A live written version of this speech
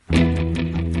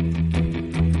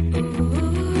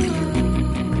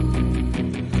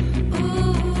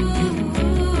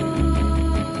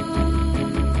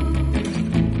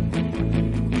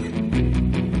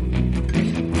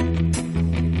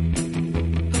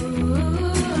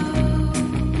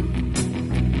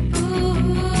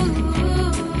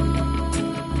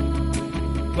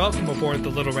Welcome aboard the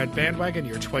Little Red Bandwagon,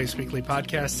 your twice-weekly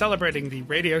podcast celebrating the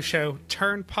radio show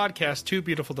turned podcast Too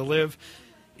Beautiful to Live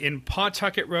in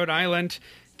Pawtucket, Rhode Island.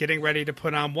 Getting ready to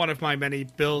put on one of my many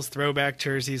Bills throwback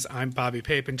jerseys. I'm Bobby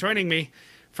Pape, and joining me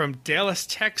from Dallas,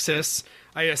 Texas,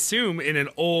 I assume in an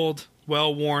old,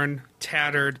 well-worn,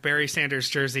 tattered Barry Sanders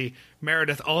jersey,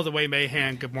 Meredith All the Way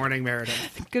Mahan. Good morning,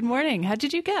 Meredith. Good morning. How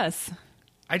did you guess?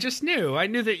 I just knew. I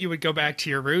knew that you would go back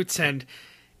to your roots, and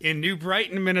in New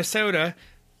Brighton, Minnesota,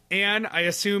 and I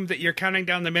assume that you're counting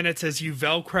down the minutes as you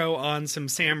Velcro on some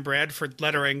Sam Bradford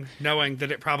lettering, knowing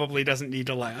that it probably doesn't need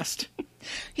to last.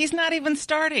 He's not even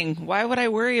starting. Why would I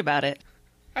worry about it?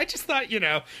 I just thought,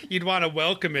 you'd want to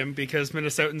welcome him because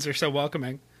Minnesotans are so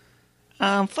welcoming.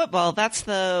 Football, that's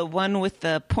the one with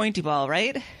the pointy ball,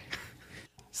 right?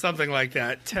 Something like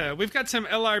that. We've got some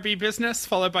LRB business,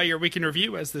 followed by your week in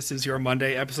review, as this is your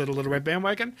Monday episode of Little Red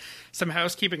Bandwagon. Some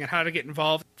housekeeping and how to get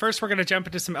involved. First, we're going to jump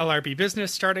into some LRB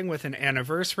business, starting with an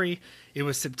anniversary. It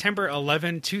was September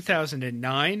 11,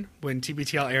 2009, when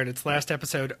TBTL aired its last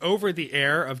episode over the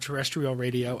air of terrestrial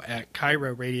radio at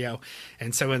Cairo Radio.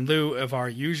 And so in lieu of our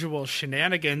usual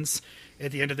shenanigans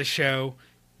at the end of the show,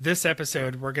 this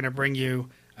episode, we're going to bring you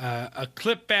a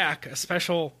clip back, a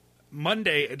special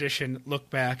Monday edition look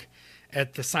back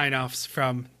at the sign-offs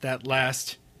from that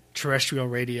last terrestrial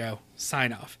radio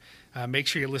sign-off. Make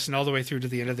sure you listen all the way through to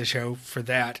the end of the show for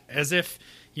that, as if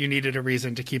you needed a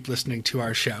reason to keep listening to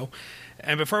our show.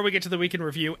 And before we get to the week in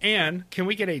review, Anne, can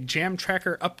we get a Jam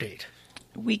Tracker update?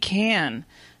 We can.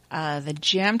 The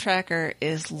Jam Tracker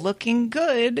is looking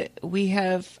good. We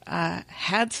have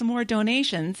had some more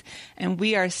donations, and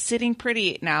we are sitting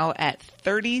pretty now at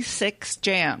 36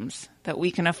 jams that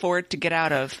we can afford to get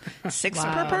out of, 6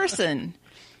 per person.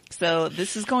 So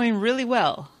this is going really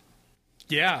well.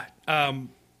 Yeah. I'm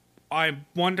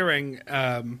wondering,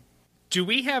 do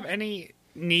we have any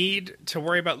need to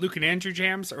worry about Luke and Andrew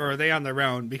jams, or are they on their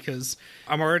own? Because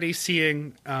I'm already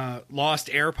seeing lost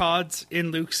AirPods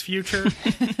in Luke's future.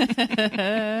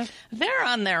 They're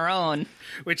on their own.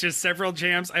 Which is several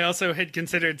jams. I also had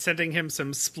considered sending him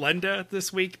some Splenda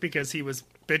this week because he was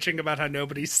bitching about how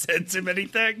nobody sends him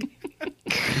anything.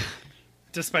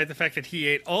 Despite the fact that he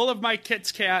ate all of my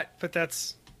Kit's cat, but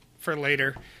that's for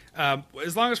later.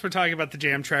 As long as we're talking about the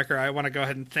Jam Tracker, I want to go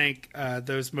ahead and thank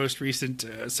those most recent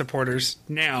supporters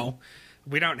now.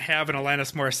 We don't have an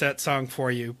Alanis Morissette song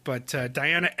for you, but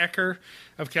Diana Ecker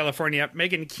of California,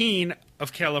 Megan Keene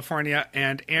of California,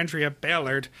 and Andrea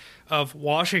Ballard of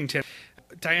Washington.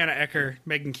 Diana Ecker,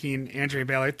 Megan Keene, Andrea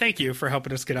Ballard, thank you for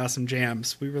helping us get awesome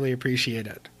jams. We really appreciate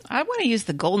it. I want to use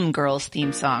the Golden Girls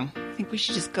theme song. I think we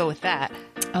should just go with that.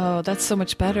 Oh, that's so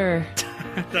much better.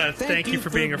 Thank you for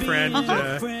being a friend.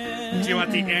 Do you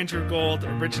want the Andrew Gold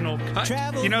original cut?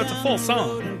 It's a full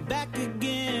song.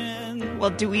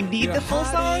 Well, do we need the full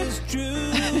song?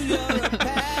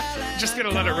 Just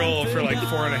gonna let it roll for like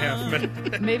 4.5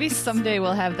 minutes. Maybe someday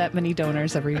we'll have that many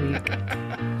donors every week.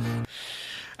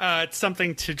 It's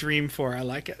something to dream for. I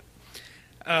like it.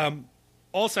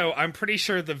 Also, I'm pretty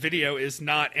sure the video is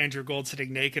not Andrew Gold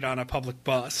sitting naked on a public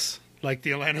bus, like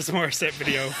the Alanis Morissette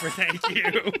video for Thank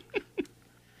You.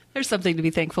 There's something to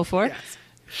be thankful for. Yes.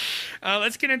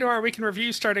 Let's get into our week in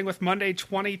review, starting with Monday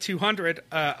 2200.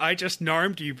 I just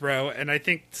narmed you, bro, and I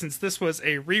think since this was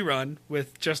a rerun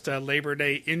with just a Labor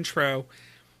Day intro,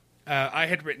 I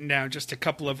had written down just a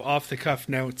couple of off-the-cuff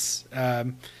notes.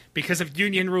 Because of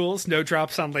union rules, no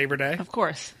drops on Labor Day. Of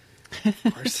course.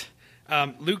 Of course.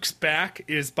 Luke's back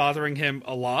is bothering him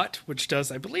a lot, which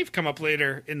does, I believe, come up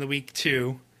later in the week,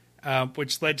 too.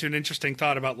 Which led to an interesting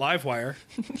thought about Livewire.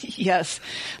 Yes.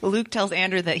 Luke tells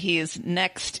Andrew that he is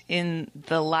next in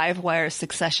the Livewire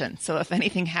succession. So if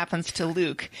anything happens to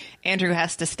Luke, Andrew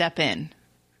has to step in.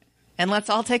 And let's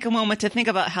all take a moment to think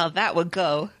about how that would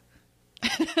go.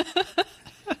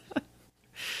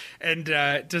 And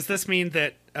does this mean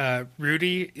that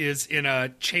Rudy is in a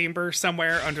chamber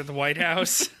somewhere under the White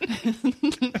House?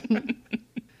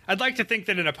 I'd like to think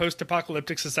that in a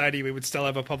post-apocalyptic society, we would still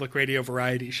have a public radio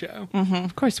variety show. Mm-hmm.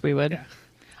 Of course we would. Yeah.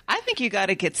 I think you got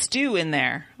to get Stu in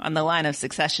there on the line of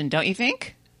succession, don't you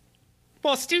think?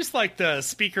 Well, Stu's like the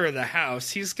Speaker of the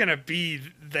House. He's going to be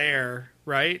there,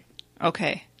 right?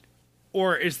 Okay.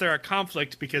 Or is there a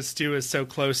conflict because Stu is so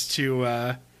close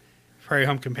to Prairie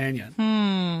Home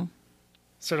Companion?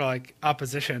 Sort of like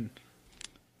opposition.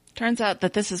 Turns out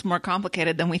that this is more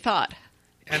complicated than we thought.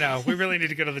 I know. We really need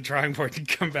to go to the drawing board and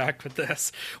come back with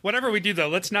this. Whatever we do, though,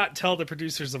 let's not tell the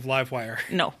producers of Livewire.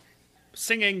 No.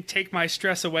 Singing Take My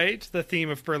Stress Away to the theme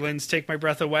of Berlin's Take My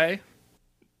Breath Away.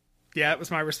 Yeah, it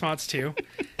was my response, too.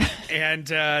 And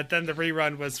then the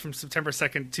rerun was from September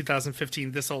 2nd,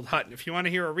 2015, This Old Hut. And if you want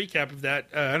to hear a recap of that,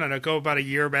 I don't know, go about a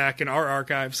year back in our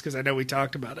archives, because I know we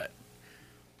talked about it.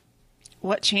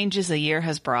 What changes a year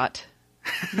has brought.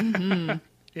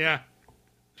 Yeah.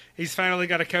 He's finally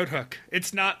got a coat hook.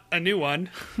 It's not a new one.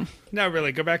 No,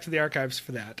 really, go back to the archives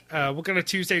for that. We'll go to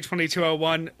Tuesday,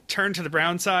 2201, Turn to the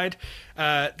Brown Side.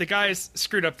 The guys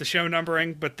screwed up the show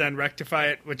numbering, but then rectify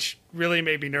it, which really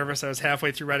made me nervous. I was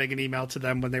halfway through writing an email to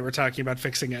them when they were talking about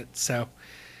fixing it, so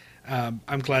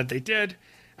I'm glad they did.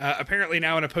 Apparently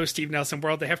now in a post-Steve Nelson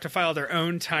world, they have to file their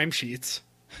own timesheets.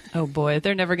 Oh boy,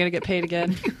 they're never going to get paid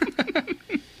again.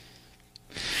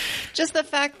 Just the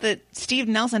fact that Steve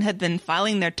Nelson had been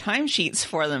filing their timesheets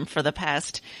for them for the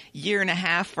past year and a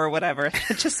half or whatever,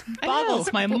 it just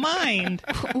boggles my mind.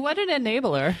 What an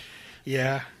enabler.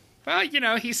 Yeah. Well, you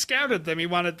know, he scouted them. He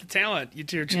wanted the talent. You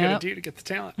do what you got to do to get the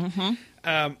talent.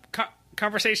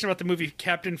 Conversation about the movie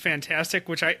Captain Fantastic,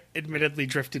 which I admittedly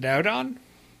drifted out on.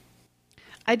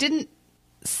 I didn't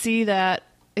see that.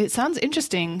 It sounds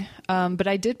interesting, but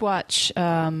I did watch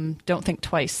Don't Think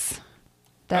Twice.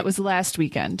 That was last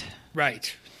weekend.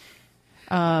 Right.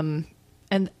 And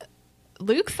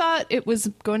Luke thought it was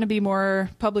going to be more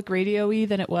public radio-y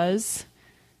than it was.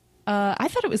 I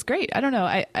thought it was great. I don't know.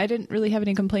 I didn't really have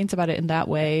any complaints about it in that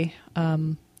way.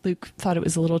 Luke thought it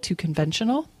was a little too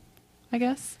conventional, I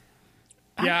guess.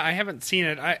 Yeah, I haven't seen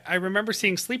it. I remember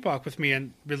seeing Sleepwalk with Me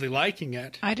and really liking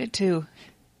it. I did too.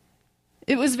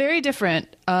 It was very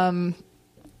different.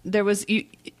 There was...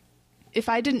 If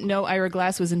I didn't know Ira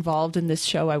Glass was involved in this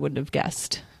show, I wouldn't have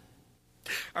guessed.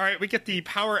 All right, we get the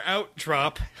Power Out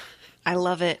drop. I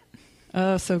love it.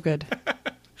 Oh, so good.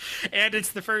 And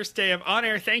it's the first day of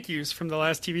on-air thank yous from the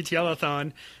last TV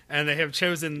Telethon, and they have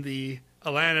chosen the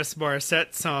Alanis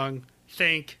Morissette song,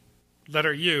 Thank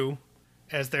Letter U,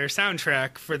 as their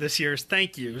soundtrack for this year's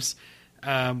thank yous.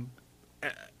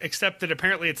 Except that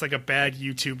apparently it's like a bad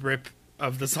YouTube rip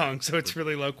of the song, so it's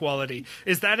really low quality.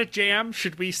 Is that a jam?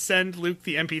 Should we send Luke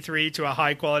the MP3 to a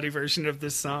high-quality version of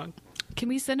this song? Can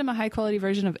we send him a high-quality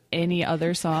version of any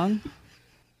other song?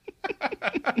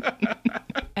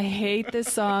 I hate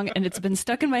this song, and it's been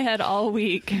stuck in my head all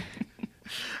week.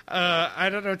 I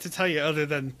don't know what to tell you other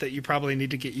than that you probably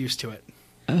need to get used to it.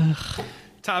 Ugh.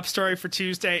 Top story for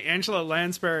Tuesday, Angela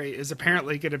Lansbury is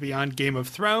apparently going to be on Game of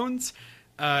Thrones.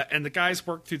 And the guys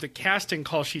worked through the casting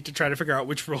call sheet to try to figure out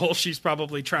which role she's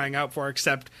probably trying out for,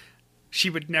 except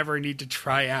she would never need to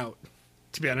try out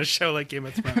to be on a show like Game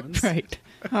of Thrones. Right.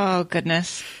 Oh,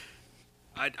 goodness.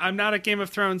 I'm not a Game of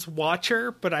Thrones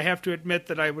watcher, but I have to admit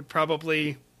that I would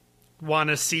probably want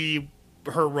to see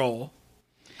her role.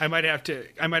 I might have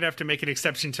to make an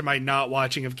exception to my not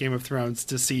watching of Game of Thrones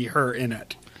to see her in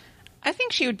it. I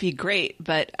think she would be great,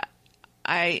 but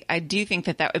I do think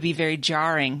that would be very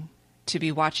jarring to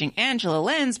be watching Angela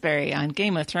Lansbury on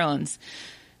Game of Thrones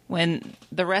when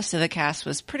the rest of the cast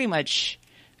was pretty much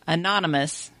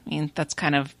anonymous. I mean, that's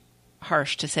kind of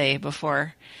harsh to say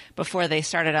before they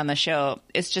started on the show.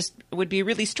 It would be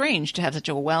really strange to have such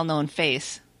a well-known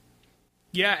face.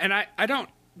 Yeah, and I don't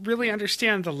really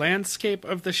understand the landscape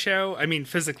of the show. I mean,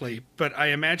 physically, but I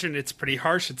imagine it's pretty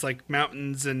harsh. It's like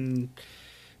mountains and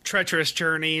treacherous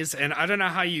journeys, and I don't know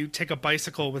how you take a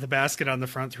bicycle with a basket on the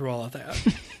front through all of that.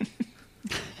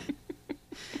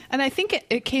 And I think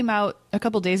it came out a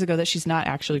couple days ago that she's not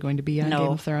actually going to be on Game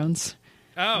of Thrones.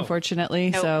 Oh. Unfortunately.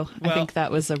 Nope. So Well, I think that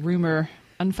was a rumor,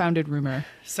 unfounded rumor.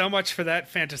 So much for that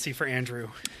fantasy for Andrew.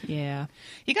 Yeah.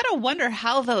 You got to wonder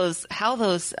how those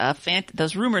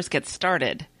rumors get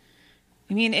started.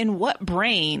 I mean, in what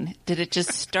brain did it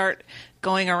just start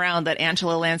going around that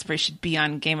Angela Lansbury should be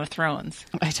on Game of Thrones?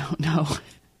 I don't know.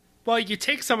 Well, you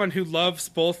take someone who loves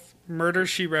both Murder,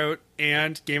 She Wrote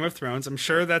and Game of Thrones. I'm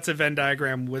sure that's a Venn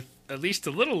diagram with at least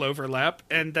a little overlap,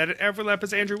 and that overlap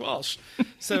is Andrew Walsh.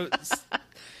 So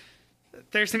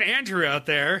there's an Andrew out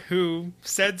there who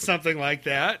said something like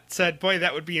that, said, boy,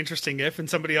 that would be interesting if, and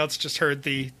somebody else just heard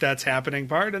the that's happening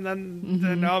part, and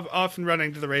then off and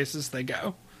running to the races they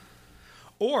go.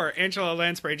 Or Angela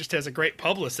Lansbury just has a great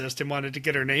publicist and wanted to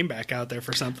get her name back out there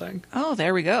for something. Oh,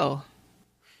 there we go.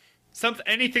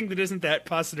 Anything that isn't that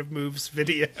Positive Moves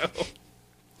video.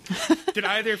 Did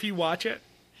either of you watch it?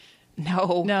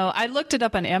 No. No, I looked it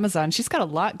up on Amazon. She's got a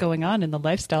lot going on in the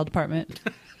lifestyle department.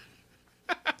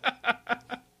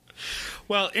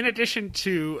 Well, in addition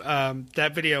to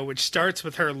that video, which starts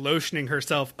with her lotioning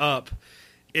herself up,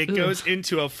 it goes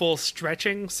into a full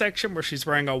stretching section where she's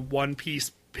wearing a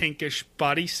one-piece pinkish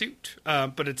bodysuit,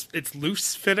 but it's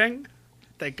loose fitting.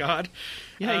 Thank God.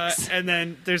 Yikes. And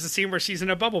then there's a scene where she's in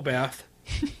a bubble bath.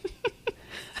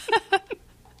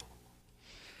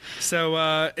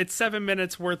 So it's 7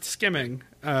 minutes worth skimming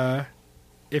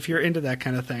if you're into that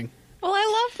kind of thing. Well,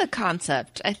 I love the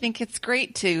concept. I think it's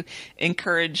great to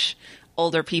encourage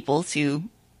older people to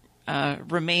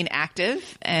remain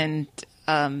active and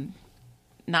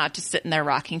not just sit in their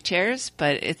rocking chairs,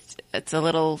 but it's a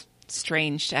little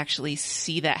strange to actually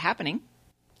see that happening.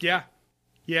 Yeah.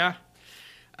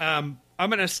 I'm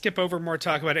going to skip over more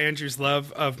talk about Andrew's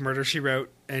love of Murder, She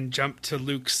Wrote and jump to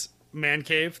Luke's man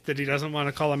cave that he doesn't want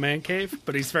to call a man cave,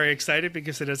 but he's very excited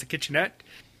because it has a kitchenette.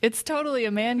 It's totally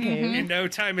a man cave. In no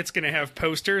time, it's going to have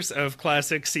posters of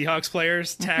classic Seahawks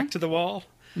players tacked to the wall.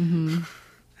 Mm-hmm.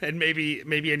 And maybe a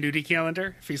nudie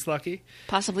calendar, if he's lucky.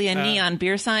 Possibly a neon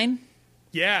beer sign.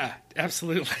 Yeah,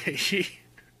 absolutely.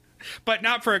 But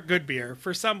not for a good beer.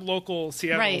 For some local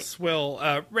Seattle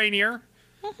swill, Rainier.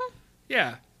 Mm-hmm.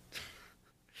 Yeah.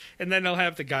 And then they'll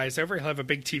have the guys over. He'll have a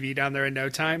big TV down there in no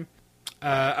time.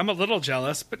 I'm a little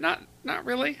jealous, but not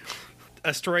really.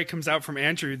 A story comes out from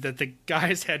Andrew that the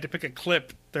guys had to pick a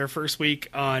clip their first week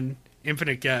on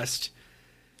Infinite Guest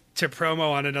to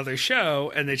promo on another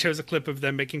show, and they chose a clip of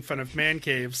them making fun of man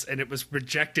caves, and it was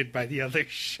rejected by the other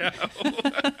show.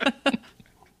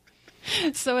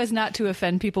 So as not to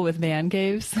offend people with man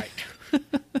caves. Right.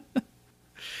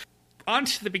 On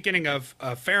to the beginning of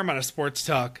a fair amount of sports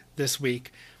talk this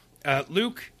week.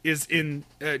 Luke is in,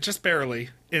 just barely,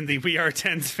 in the We Are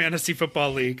Tens Fantasy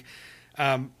Football League.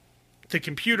 The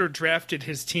computer drafted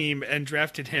his team and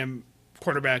drafted him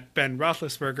quarterback Ben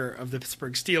Roethlisberger of the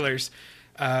Pittsburgh Steelers,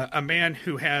 a man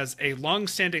who has a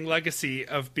long-standing legacy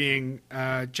of being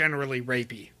generally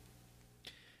rapey.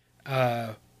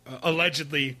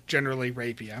 Allegedly generally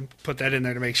rapey. I put that in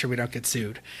there to make sure we don't get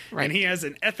sued. Right. And he has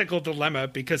an ethical dilemma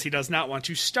because he does not want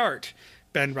to start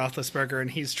Ben Roethlisberger, and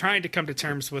he's trying to come to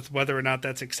terms with whether or not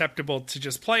that's acceptable to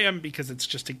just play him because it's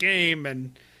just a game,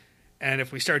 and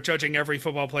if we start judging every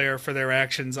football player for their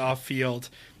actions off field,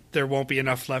 there won't be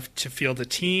enough left to field a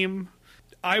team.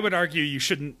 I would argue you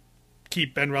shouldn't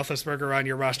keep Ben Roethlisberger on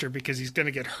your roster because he's going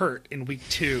to get hurt in week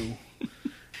 2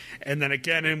 and then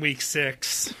again in week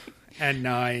 6 and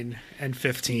 9 and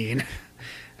 15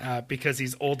 because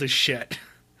he's old as shit.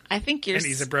 I think and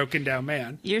he's a broken down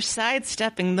man. You're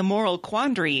sidestepping the moral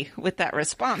quandary with that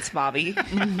response, Bobby.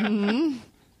 Mm-hmm.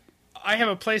 I have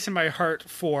a place in my heart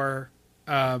for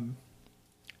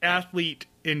athlete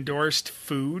endorsed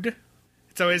food.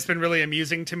 It's always been really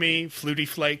amusing to me. Flutie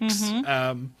Flakes,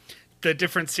 the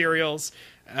different cereals.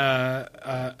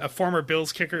 A former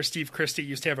Bills kicker, Steve Christie,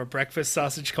 used to have a breakfast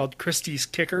sausage called Christie's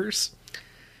Kickers.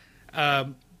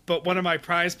 But one of my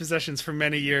prized possessions for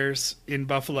many years in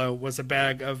Buffalo was a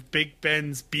bag of Big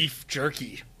Ben's beef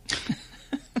jerky.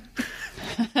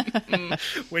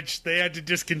 Which they had to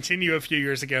discontinue a few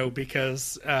years ago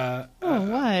because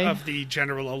why? Of the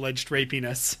general alleged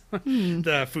rapiness.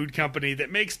 The food company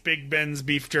that makes Big Ben's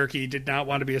beef jerky did not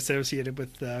want to be associated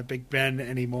with Big Ben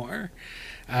anymore.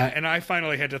 And I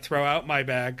finally had to throw out my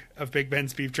bag of Big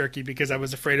Ben's beef jerky because I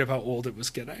was afraid of how old it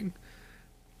was getting.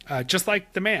 Just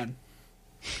like the man.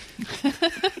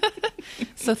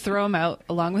 So throw him out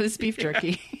along with his beef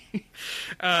jerky.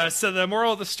 So the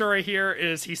moral of the story here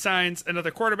is he signs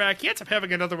another quarterback. He ends up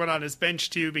having another one on his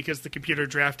bench too because the computer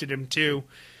drafted him too.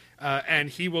 And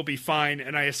he will be fine.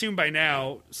 And I assume by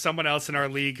now someone else in our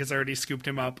league has already scooped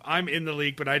him up. I'm in the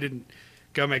league, but I didn't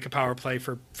go make a power play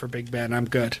for Big Ben. I'm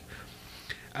good.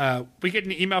 We get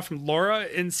an email from Laura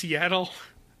in Seattle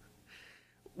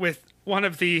with one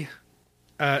of the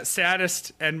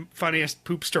saddest and funniest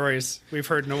poop stories we've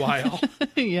heard in a while.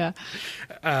 Yeah.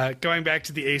 Going back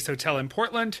to the Ace Hotel in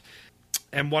Portland,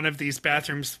 and one of these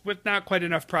bathrooms with not quite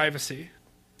enough privacy.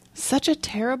 Such a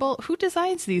terrible... Who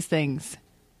designs these things?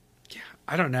 Yeah,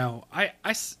 I don't know. I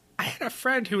had a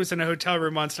friend who was in a hotel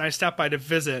room once, and I stopped by to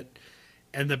visit,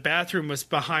 and the bathroom was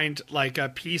behind like a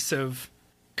piece of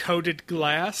coated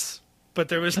glass, but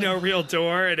there was no real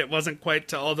door, and it wasn't quite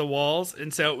to all the walls,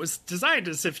 and so it was designed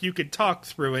as if you could talk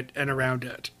through it and around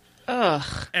it.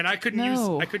 Ugh. And I couldn't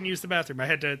use the bathroom. I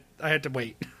had to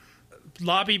wait.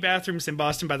 Lobby bathrooms in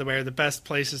Boston, by the way, are the best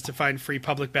places to find free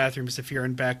public bathrooms if you're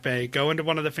in Back Bay. Go into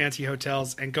one of the fancy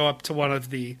hotels and go up to one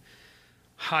of the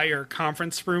higher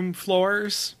conference room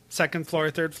floors, 2nd floor,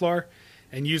 3rd floor,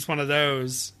 and use one of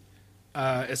those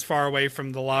as far away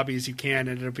from the lobby as you can,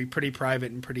 and it'll be pretty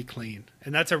private and pretty clean.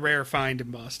 And that's a rare find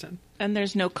in Boston. And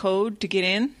there's no code to get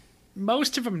in?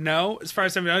 Most of them know, as far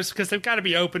as I've noticed, because they've got to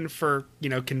be open for,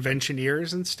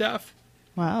 conventioneers and stuff.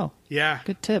 Wow. Yeah.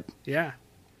 Good tip. Yeah.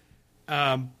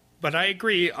 But I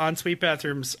agree, ensuite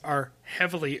bathrooms are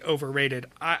heavily overrated.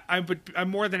 I'm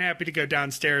more than happy to go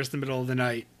downstairs in the middle of the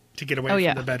night to get away Oh, from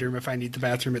yeah. the bedroom if I need the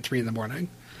bathroom at 3 in the morning.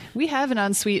 We have an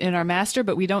ensuite in our master,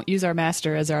 but we don't use our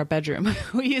master as our bedroom.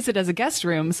 We use it as a guest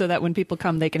room so that when people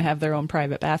come, they can have their own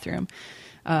private bathroom.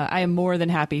 I am more than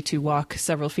happy to walk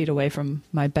several feet away from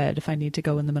my bed if I need to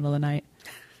go in the middle of the night.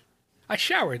 I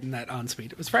showered in that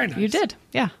ensuite. It was very nice. You did,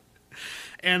 yeah.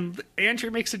 And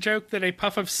Andrew makes a joke that a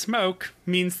puff of smoke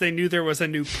means they knew there was a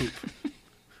new poop.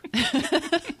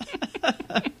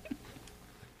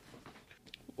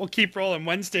 We'll keep rolling.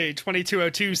 Wednesday,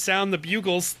 22:02, sound the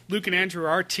bugles. Luke and Andrew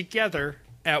are together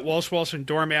at Walsh and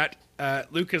Doormat.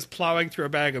 Luke is plowing through a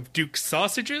bag of Duke's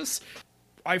sausages.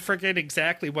 I forget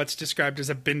exactly what's described as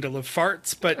a bindle of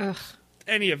farts, but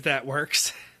any of that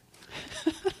works.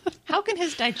 How can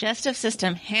his digestive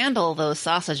system handle those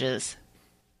sausages?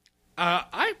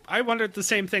 I wondered the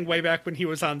same thing way back when he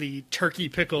was on the turkey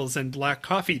pickles and black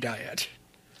coffee diet.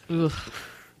 Ugh.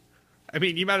 I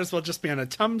mean, you might as well just be on a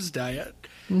Tums diet.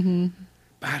 Mm-hmm.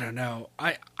 I don't know.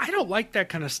 I don't like that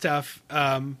kind of stuff.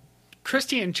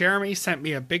 Christy and Jeremy sent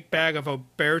me a big bag of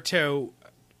Oberto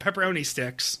pepperoni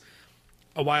sticks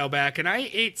a while back, and I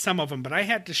ate some of them, but I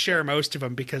had to share most of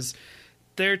them because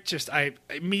they're just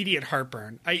immediate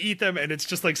heartburn. I eat them, and it's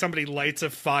just like somebody lights a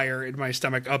fire in my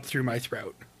stomach up through my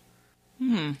throat.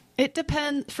 It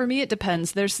depends. For me, it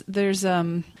depends. There's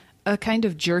a kind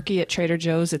of jerky at Trader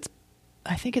Joe's.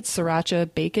 I think it's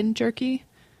sriracha bacon jerky,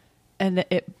 and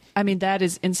that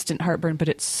is instant heartburn, but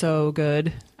it's so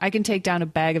good. I can take down a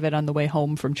bag of it on the way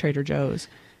home from Trader Joe's,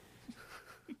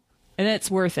 and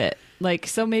it's worth it. Like,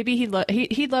 so maybe he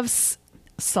loves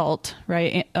salt,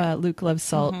 right? Luke loves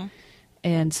salt,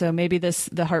 and so maybe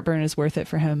the heartburn is worth it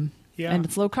for him. Yeah, and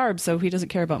it's low carb, so he doesn't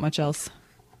care about much else.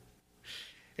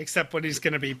 Except when he's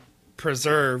going to be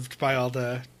preserved by all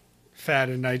the fat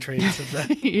and nitrates of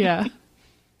that. Yeah.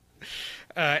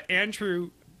 Andrew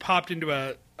popped into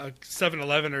a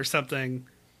 7-Eleven or something,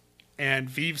 and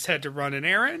Vives had to run an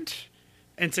errand.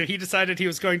 And so he decided he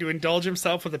was going to indulge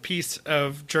himself with a piece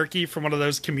of jerky from one of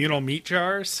those communal meat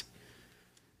jars.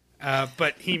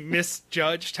 But he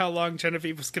misjudged how long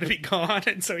Genevieve was going to be gone,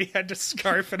 and so he had to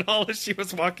scarf it all as she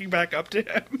was walking back up to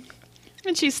him.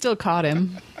 And she still caught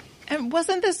him. And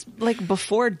wasn't this like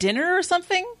before dinner or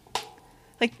something?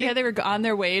 Like, Yeah, they were on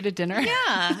their way to dinner.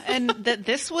 yeah, and that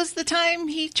this was the time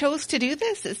he chose to do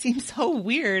this. It seems so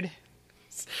weird.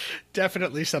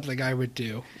 Definitely something I would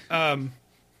do.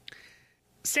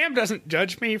 Sam doesn't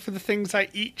judge me for the things I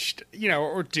eat,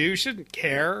 or do. She doesn't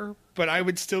care, but I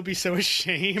would still be so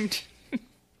ashamed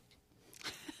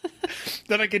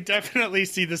that I could definitely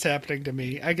see this happening to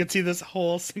me. I could see this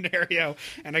whole scenario,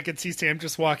 and I could see Sam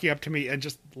just walking up to me and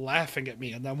just laughing at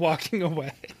me and then walking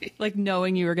away. Like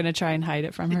knowing you were going to try and hide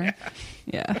it from her.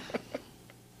 Yeah.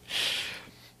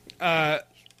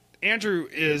 Andrew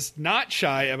is not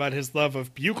shy about his love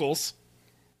of bugles.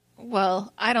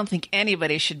 Well, I don't think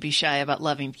anybody should be shy about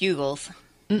loving bugles.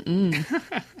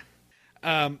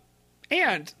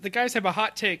 And the guys have a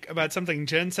hot take about something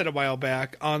Jen said a while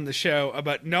back on the show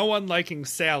about no one liking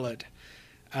salad.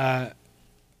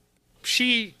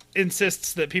 She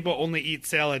insists that people only eat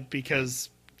salad because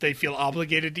they feel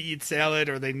obligated to eat salad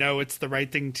or they know it's the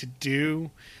right thing to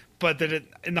do, but that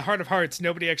in the heart of hearts,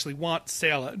 nobody actually wants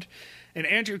salad. And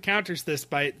Andrew counters this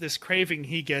by this craving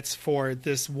he gets for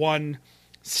this one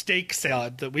steak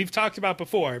salad that we've talked about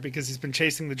before because he's been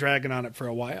chasing the dragon on it for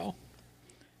a while.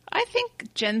 I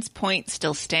think Jen's point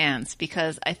still stands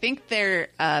because I think they're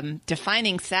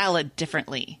defining salad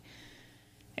differently.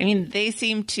 I mean, they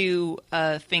seem to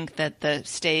think that the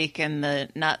steak and the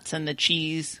nuts and the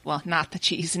cheese, well, not the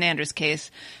cheese in Andrew's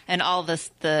case, and all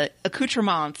the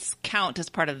accoutrements count as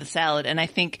part of the salad. And I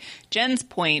think Jen's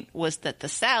point was that the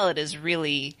salad is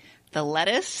really the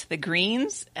lettuce, the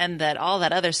greens, and that all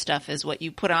that other stuff is what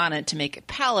you put on it to make it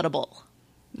palatable.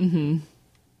 Mm-hmm.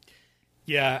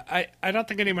 Yeah, I don't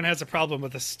think anyone has a problem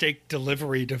with a steak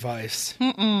delivery device.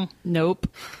 Nope.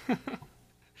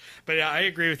 But yeah, I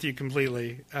agree with you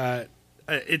completely.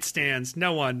 It stands.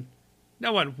 No one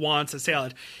wants a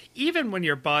salad. Even when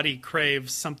your body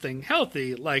craves something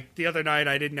healthy, like the other night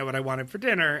I didn't know what I wanted for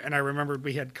dinner, and I remembered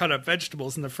we had cut up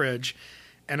vegetables in the fridge,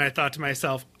 and I thought to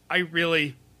myself, I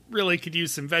really, really could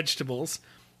use some vegetables.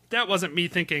 That wasn't me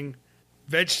thinking,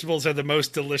 vegetables are the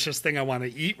most delicious thing I want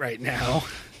to eat right now.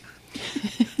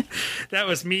 That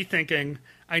was me thinking,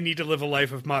 I need to live a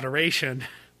life of moderation.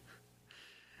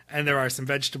 And there are some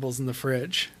vegetables in the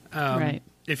fridge. Right.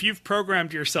 If you've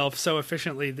programmed yourself so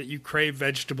efficiently that you crave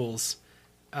vegetables,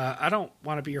 I don't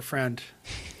want to be your friend.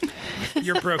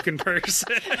 You're a broken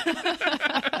person.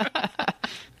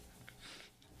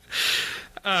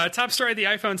 Top story, the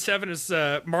iPhone 7 is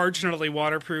marginally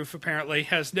waterproof, apparently.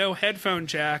 Has no headphone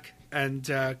jack. and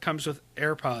comes with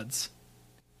AirPods.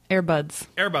 Airbuds.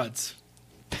 Airbuds.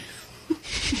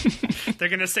 They're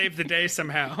going to save the day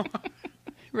somehow.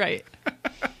 Right.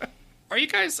 Are you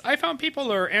guys iPhone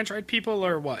people or Android people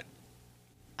or what?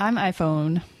 I'm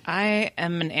iPhone. I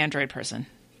am an Android person.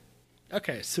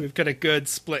 Okay, so we've got a good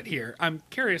split here. I'm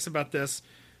curious about this.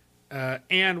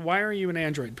 Anne, why are you an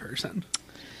Android person?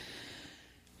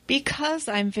 Because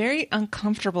I'm very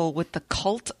uncomfortable with the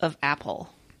cult of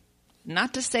Apple.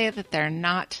 Not to say that they're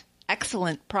not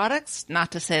excellent products,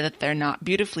 not to say that they're not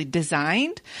beautifully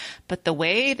designed, but the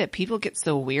way that people get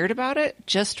so weird about it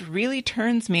just really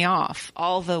turns me off.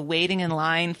 All the waiting in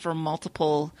line for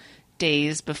multiple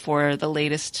days before the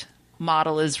latest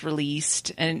model is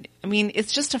released. And I mean,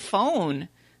 it's just a phone,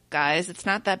 guys. It's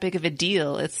not that big of a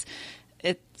deal.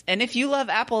 And if you love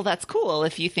Apple, that's cool.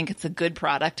 If you think it's a good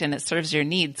product and it serves your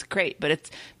needs, great. But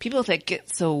it's people that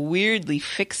get so weirdly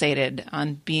fixated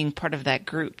on being part of that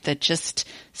group that just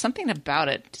something about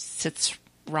it sits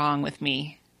wrong with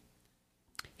me.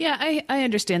 Yeah, I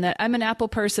understand that. I'm an Apple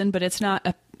person, but it's not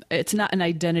an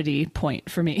identity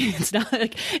point for me. It's not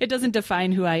like it doesn't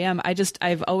define who I am.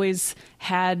 I've always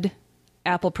had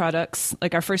Apple products.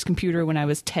 Like our first computer when I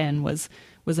was 10 was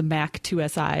a Mac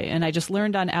 2SI, and I just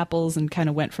learned on Apples and kind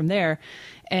of went from there.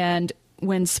 And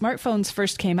when smartphones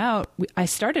first came out, I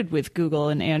started with Google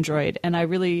and Android, and I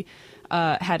really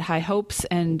had high hopes,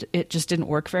 and it just didn't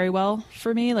work very well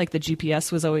for me. Like the GPS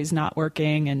was always not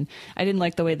working, and I didn't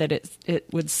like the way that it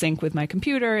would sync with my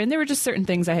computer, and there were just certain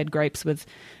things I had gripes with.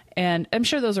 And I'm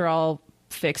sure those are all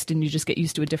fixed, and you just get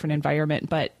used to a different environment.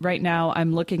 But right now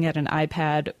I'm looking at an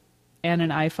iPad and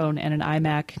an iPhone and an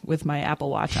iMac with my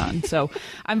Apple Watch on. So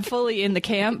I'm fully in the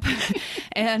camp.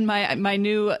 And my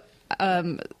new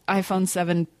iPhone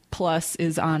 7 Plus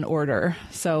is on order.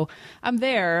 So I'm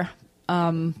there,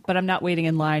 but I'm not waiting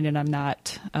in line, and I'm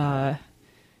not...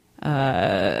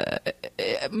 my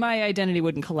identity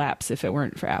wouldn't collapse if it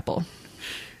weren't for Apple.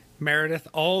 Meredith,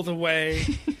 all the way,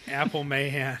 Apple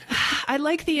Mayhem. I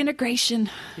like the integration.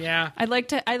 Yeah. I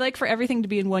like for everything to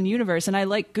be in one universe, and I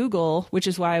like Google, which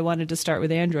is why I wanted to start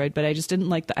with Android, but I just didn't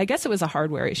like I guess it was a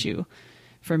hardware issue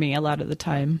for me a lot of the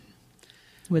time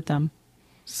with them.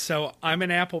 So I'm an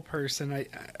Apple person.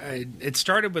 It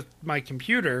started with my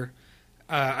computer.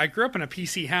 I grew up in a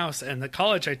PC house, and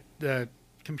the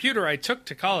computer I took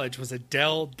to college was a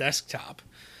Dell desktop.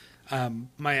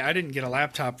 I didn't get a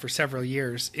laptop for several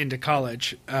years into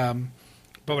college.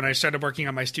 But when I started working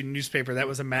on my student newspaper, that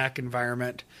was a Mac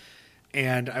environment,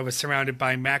 and I was surrounded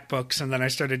by MacBooks, and then I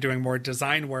started doing more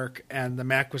design work, and the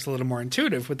Mac was a little more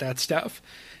intuitive with that stuff,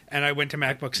 and I went to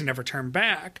MacBooks and never turned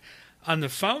back. On the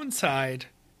phone side,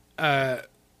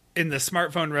 in the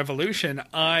smartphone revolution,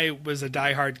 I was a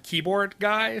diehard keyboard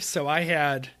guy, so I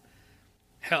had,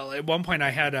 at one point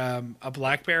I had a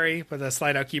BlackBerry with a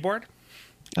slide-out keyboard.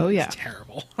 Oh, yeah. It's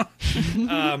terrible.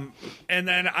 And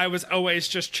then I was always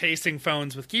just chasing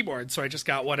phones with keyboards, so I just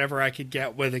got whatever I could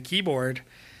get with a keyboard.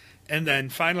 And then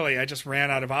finally, I just ran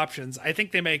out of options. I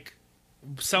think they make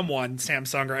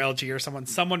Samsung or LG or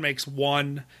someone makes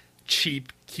one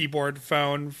cheap keyboard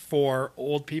phone for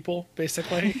old people,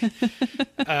 basically.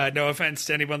 No offense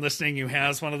to anyone listening who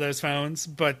has one of those phones,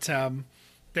 but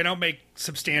they don't make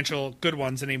substantial good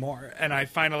ones anymore. And I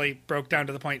finally broke down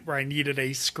to the point where I needed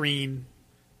a screen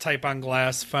type on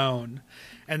glass phone,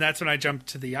 and that's when I jumped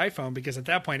to the iPhone, because at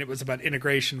that point it was about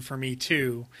integration for me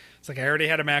too. It's like I already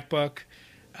had a MacBook,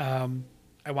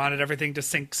 I wanted everything to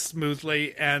sync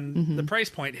smoothly, and the price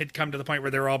point had come to the point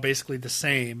where they were all basically the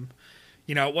same.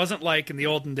 You know, it wasn't like in the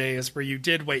olden days where you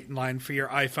did wait in line for your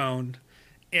iPhone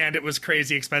and it was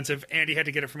crazy expensive and you had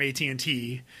to get it from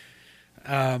AT&T.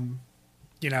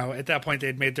 You know, at that point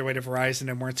they'd made their way to Verizon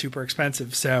and weren't super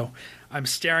expensive. So I'm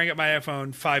staring at my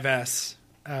iPhone 5S,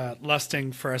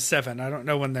 lusting for a 7. I don't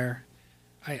know when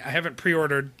I haven't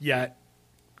pre-ordered yet.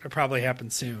 It'll probably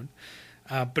happen soon.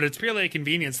 But it's purely a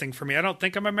convenience thing for me. I don't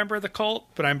think I'm a member of the cult,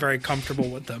 but I'm very comfortable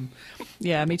with them.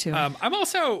 Yeah, me too. I'm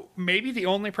also maybe the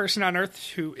only person on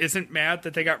earth who isn't mad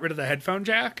that they got rid of the headphone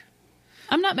jack.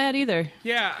 I'm not mad either.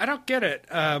 Yeah, I don't get it.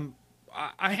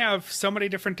 I have so many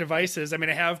different devices. I mean,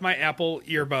 I have my Apple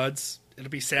earbuds. It'll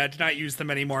be sad to not use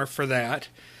them anymore for that.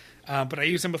 But I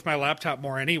use them with my laptop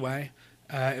more anyway.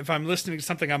 If I'm listening to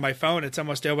something on my phone, it's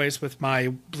almost always with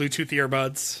my Bluetooth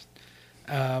earbuds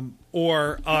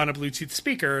or on a Bluetooth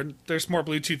speaker. There's more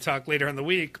Bluetooth talk later in the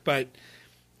week, but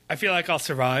I feel like I'll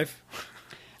survive.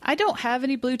 I don't have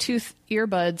any Bluetooth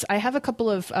earbuds. I have a couple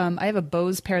of, I have a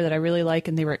Bose pair that I really like,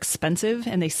 and they were expensive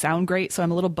and they sound great. So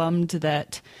I'm a little bummed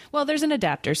that, well, there's an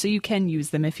adapter, so you can use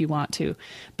them if you want to.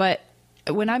 But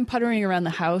when I'm puttering around the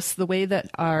house, the way that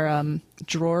our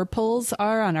drawer pulls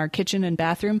are on our kitchen and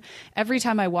bathroom, every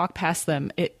time I walk past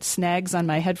them, it snags on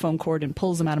my headphone cord and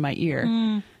pulls them out of my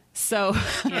ear. So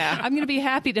Yeah. I'm going to be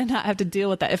happy to not have to deal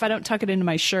with that. If I don't tuck it into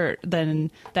my shirt, then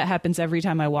that happens every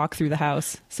time I walk through the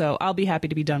house. So I'll be happy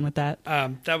to be done with that.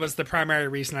 That was the primary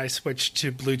reason I switched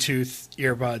to Bluetooth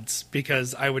earbuds,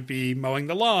 because I would be mowing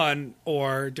the lawn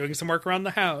or doing some work around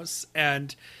the house,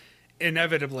 and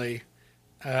inevitably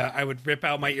I would rip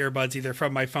out my earbuds either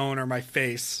from my phone or my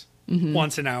face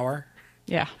once an hour.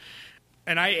 Yeah.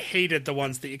 And I hated the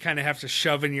ones that you kind of have to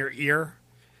shove in your ear.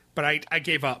 But I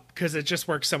gave up because it just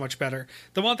works so much better.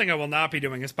 The one thing I will not be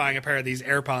doing is buying a pair of these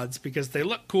AirPods, because they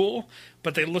look cool,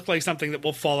 but they look like something that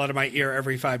will fall out of my ear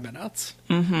every 5 minutes.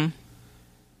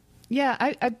 Yeah,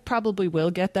 I probably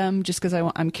will get them just because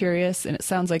I'm curious, and it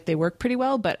sounds like they work pretty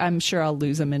well, but I'm sure I'll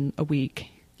lose them in a week.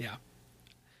 Yeah.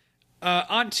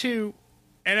 On to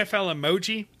NFL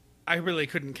emoji. I really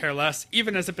couldn't care less.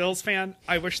 Even as a Bills fan,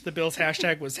 I wish the Bills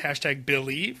hashtag was hashtag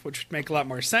Believe, which would make a lot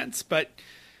more sense, but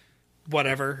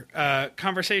whatever.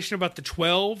 Conversation about the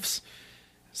 12s,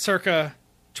 circa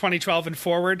 2012 and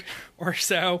forward or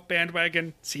so,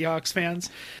 bandwagon Seahawks fans.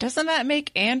 Doesn't that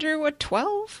make Andrew a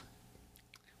 12?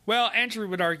 Well, Andrew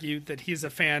would argue that he's a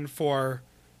fan for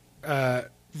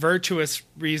virtuous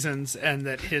reasons, and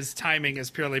that his timing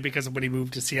is purely because of when he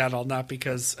moved to Seattle, not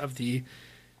because of the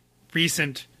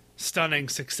recent stunning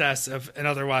success of an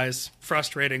otherwise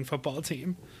frustrating football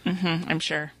team. I'm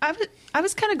sure. I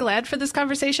was kind of glad for this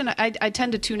conversation. I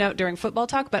tend to tune out during football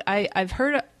talk, but I've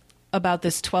heard about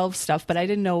this 12 stuff, but I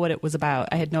didn't know what it was about.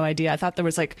 I had no idea. I thought there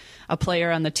was like a player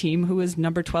on the team who was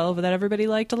number 12 that everybody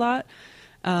liked a lot.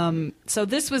 So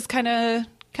this was kind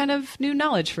of new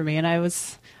knowledge for me, and I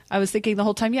was thinking the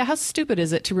whole time, yeah, how stupid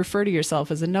is it to refer to yourself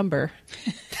as a number?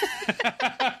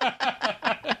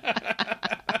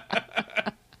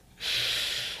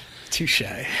 Touche.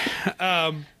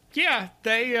 Yeah,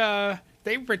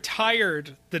 they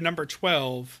retired the number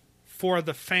 12 for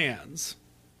the fans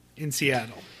in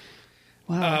Seattle.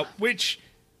 Wow. Which,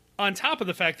 on top of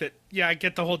the fact that, yeah, I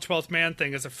get the whole 12th man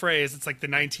thing as a phrase. It's like the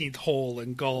 19th hole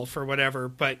in golf or whatever.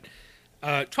 But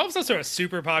 12 is also a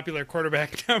super popular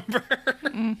quarterback number.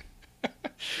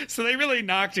 So they really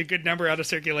knocked a good number out of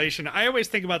circulation. I always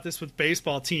think about this with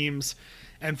baseball teams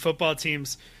and football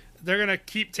teams. They're going to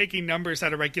keep taking numbers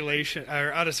out of regulation,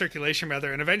 or out of circulation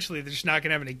rather, and eventually they're just not going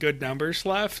to have any good numbers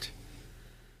left.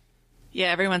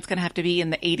 Yeah, everyone's going to have to be in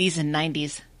the 80s and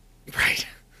 90s. Right.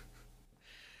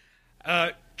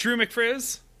 Drew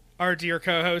McFrizz, our dear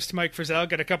co-host Mike Frizzell,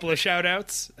 got a couple of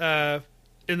shout-outs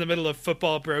in the middle of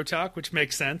football bro talk, which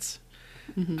makes sense.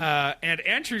 And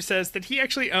Andrew says that he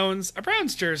actually owns a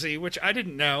Browns jersey, which I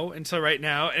didn't know until right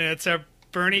now, and it's a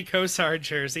Bernie Kosar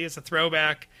jersey. It's a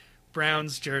throwback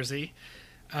Browns jersey.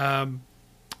 And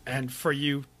for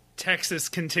you Texas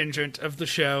contingent of the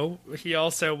show, he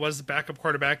also was the backup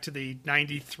quarterback to the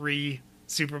 93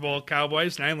 Super Bowl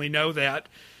Cowboys, and I only know that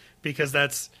because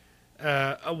that's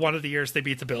one of the years they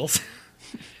beat the Bills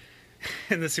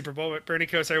in the Super Bowl. But Bernie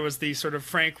Kosar was the sort of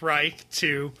Frank Reich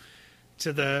to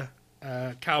the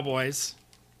Cowboys,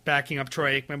 backing up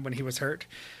Troy Aikman when he was hurt.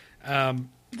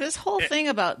 This whole thing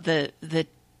about the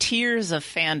tiers of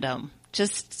fandom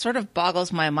just sort of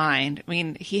boggles my mind. I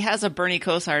mean, he has a Bernie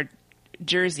Kosar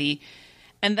jersey,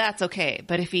 and that's okay.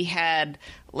 But if he had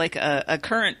like a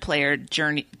current player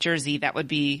jersey, that would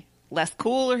be less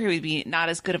cool, or he would be not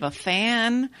as good of a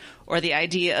fan, or the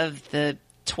idea of the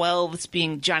 12s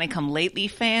being Johnny-come-lately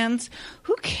fans.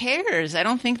 Who cares? I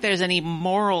don't think there's any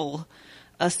moral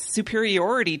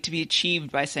superiority to be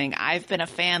achieved by saying, I've been a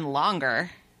fan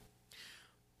longer.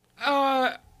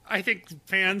 I think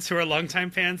fans who are longtime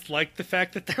fans like the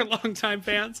fact that they're longtime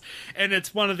fans. And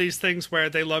it's one of these things where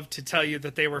they love to tell you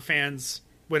that they were fans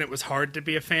when it was hard to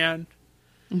be a fan.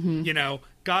 You know,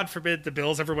 God forbid the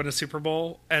Bills ever win a Super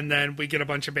Bowl, and then we get a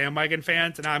bunch of bandwagon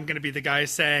fans, and I'm going to be the guy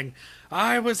saying,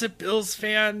 I was a Bills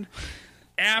fan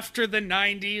after the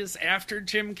 90s, after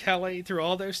Jim Kelly, through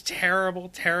all those terrible,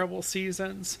 terrible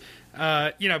seasons.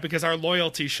 You know, because our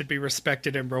loyalty should be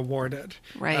respected and rewarded.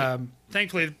 Right.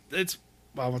 Thankfully,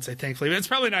 well, I won't say thankfully, but it's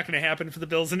probably not going to happen for the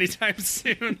Bills anytime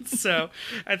soon. So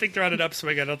I think they're on an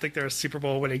upswing. I don't think they're a Super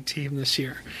Bowl winning team this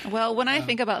year. Well, when I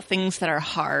think about things that are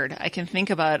hard, I can think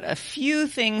about a few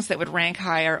things that would rank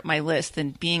higher up my list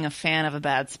than being a fan of a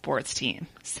bad sports team.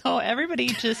 So everybody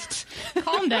just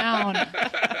calm down.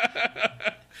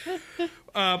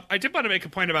 I did want to make a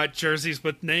point about jerseys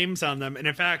with names on them. And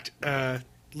in fact,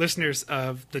 listeners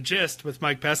of The Gist with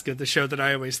Mike Pesca, the show that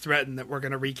I always threaten that we're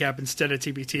going to recap instead of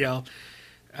TBTL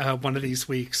one of these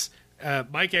weeks,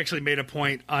 Mike actually made a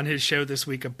point on his show this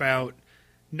week about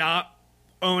not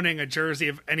owning a jersey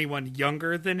of anyone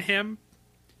younger than him,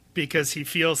 because he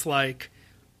feels like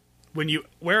when you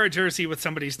wear a jersey with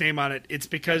somebody's name on it, it's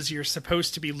because you're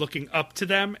supposed to be looking up to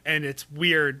them, and it's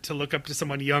weird to look up to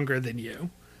someone younger than you.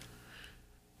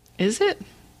 Is it?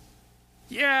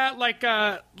 Yeah, like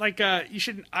you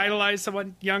shouldn't idolize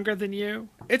someone younger than you.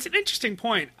 It's an interesting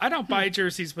point. I don't buy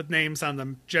jerseys with names on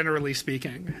them, generally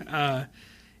speaking.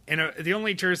 The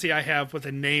only jersey I have with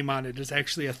a name on it is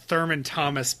actually a Thurman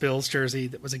Thomas Bills jersey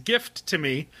that was a gift to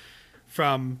me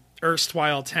from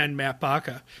erstwhile 10 Matt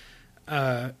Baca.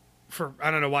 I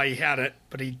don't know why he had it,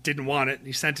 but he didn't want it, and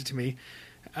he sent it to me.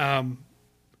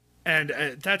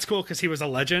 That's cool because he was a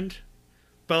legend.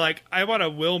 But like, I bought a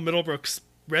Will Middlebrooks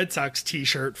Red Sox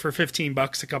t-shirt for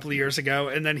 $15 a couple of years ago,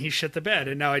 and then he shit the bed,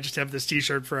 and now I just have this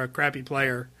t-shirt for a crappy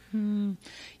player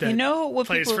that what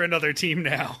plays for another team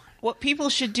now. What people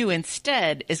should do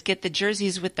instead is get the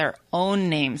jerseys with their own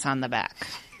names on the back.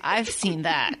 I've seen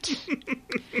that.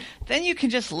 Then you can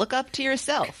just look up to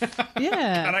yourself.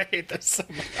 Yeah. God, I hate this so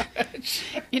much.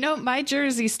 My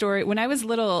jersey story, when I was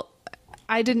little,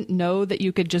 I didn't know that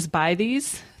you could just buy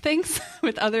these things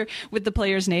with the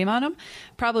player's name on them.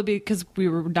 Probably because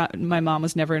my mom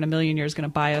was never in a million years going to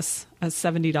buy us a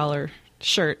 $70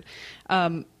 shirt.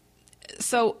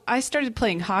 So I started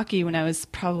playing hockey when I was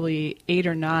probably 8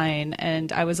 or 9,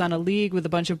 and I was on a league with a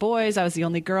bunch of boys. I was the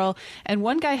only girl, and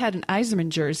one guy had an Yzerman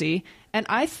jersey, and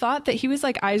I thought that he was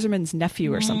like Yzerman's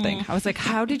nephew or something. I was like,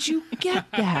 how did you get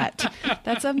that?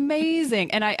 That's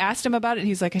amazing. And I asked him about it, and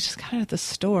he's like, I just got it at the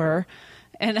store.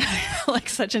 And I felt like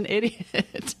such an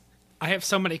idiot. I have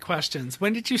so many questions.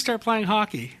 When did you start playing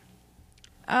hockey?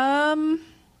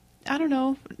 I don't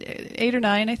know, 8 or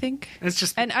 9, I think.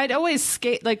 And I'd always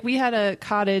skate. Like, we had a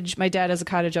cottage. My dad has a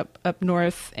cottage up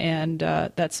north, and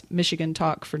that's Michigan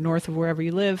talk for north of wherever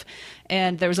you live.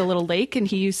 And there was a little lake, and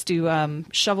he used to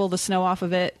shovel the snow off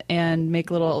of it and make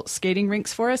little skating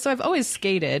rinks for us. So I've always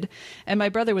skated. And my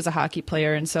brother was a hockey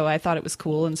player, and so I thought it was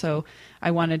cool. And so I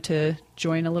wanted to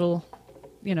join a little,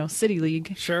 city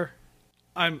league. Sure.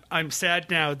 I'm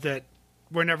sad now that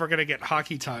we're never going to get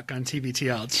hockey talk on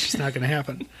TBTL. It's just not going to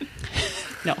happen.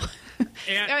 No.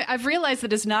 And I've realized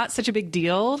that it's not such a big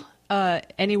deal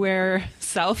anywhere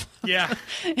south. Yeah.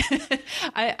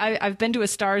 I've been to a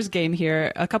Stars game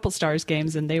here, a couple Stars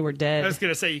games, and they were dead. I was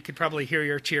going to say, you could probably hear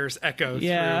your cheers echo through.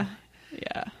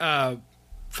 Yeah.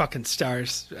 Fucking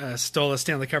Stars stole a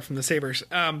Stanley Cup from the Sabres.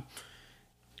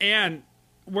 And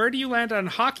where do you land on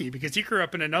hockey? Because you grew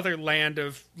up in another land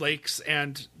of lakes,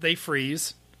 and they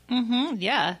freeze. Mm-hmm,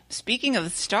 yeah. Speaking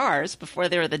of Stars, before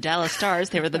they were the Dallas Stars,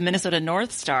 they were the Minnesota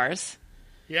North Stars.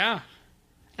 Yeah.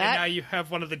 And now you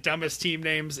have one of the dumbest team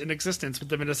names in existence with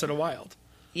the Minnesota Wild.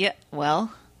 Yeah,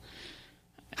 well,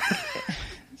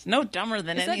 it's no dumber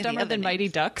than any of the other dumber than names. Mighty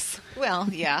Ducks? Well,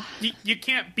 yeah. You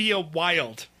can't be a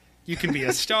Wild. You can be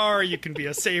a Star, you can be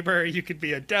a Sabre, you could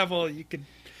be a Devil, you could,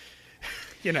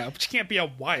 but you can't be a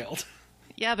Wild.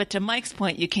 Yeah, but to Mike's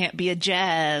point, you can't be a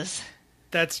Jazz.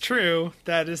 That's true.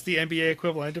 That is the NBA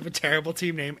equivalent of a terrible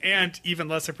team name, and even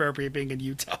less appropriate being in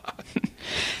Utah.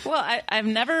 Well, I've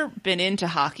never been into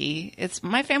hockey.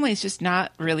 My family is just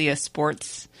not really a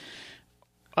sports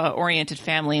oriented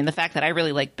family, and the fact that I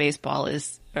really like baseball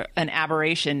is an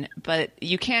aberration. But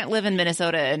you can't live in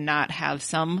Minnesota and not have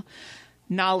some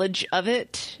knowledge of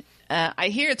it. I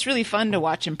hear it's really fun to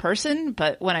watch in person,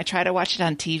 but when I try to watch it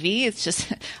on TV, it's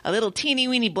just a little teeny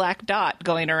weeny black dot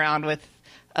going around with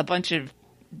a bunch of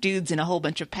dudes in a whole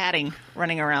bunch of padding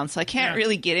running around, so I can't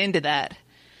really get into that.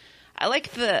 I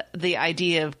like the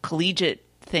idea of collegiate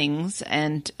things,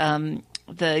 and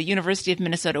the University of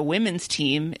Minnesota women's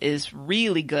team is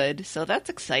really good, so that's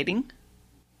exciting.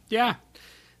 Yeah.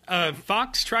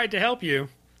 Fox tried to help you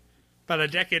about a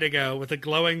decade ago with a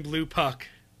glowing blue puck,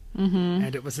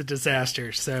 and it was a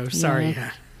disaster, so sorry.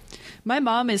 Yeah. My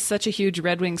mom is such a huge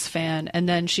Red Wings fan, and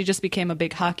then she just became a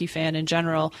big hockey fan in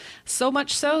general, so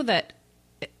much so that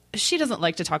she doesn't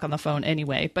like to talk on the phone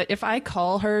anyway. But if I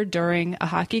call her during a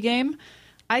hockey game,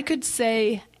 I could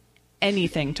say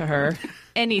anything to her,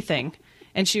 anything,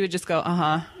 and she would just go,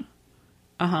 uh-huh,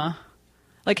 uh-huh.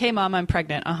 Like, hey, Mom, I'm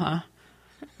pregnant, uh-huh,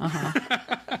 uh-huh,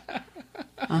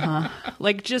 uh-huh.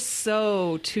 Like, just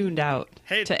so tuned out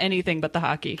to anything but the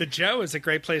hockey. The Joe is a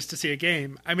great place to see a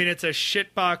game. I mean, it's a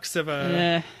shitbox of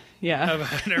an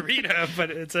arena,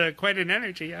 but it's quite an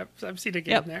energy. I've seen a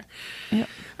game there.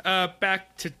 Yep.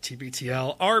 Back to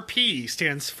TBTL. RP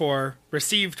stands for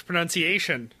Received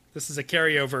Pronunciation. This is a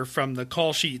carryover from the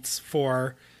call sheets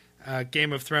for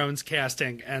Game of Thrones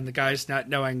casting and the guys not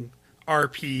knowing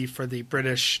RP for the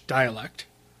British dialect.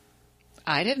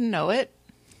 I didn't know it.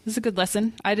 This is a good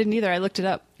lesson. I didn't either. I looked it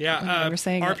up. Yeah, you were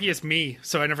saying RP is me,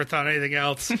 so I never thought anything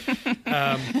else.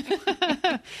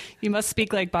 You must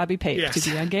speak like Bobby Pape Yes.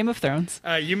 to be on Game of Thrones.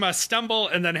 You must stumble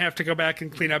and then have to go back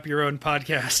and clean up your own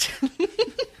podcast.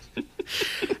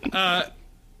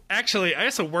 Actually, I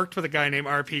also worked with a guy named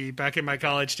RP back in my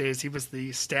college days. He was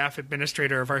the staff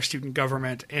administrator of our student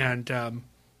government, and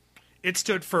it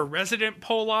stood for resident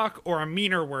Pollock or a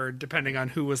meaner word, depending on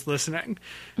who was listening.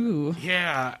 Ooh.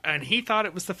 Yeah, and he thought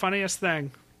it was the funniest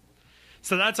thing.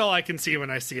 So that's all I can see when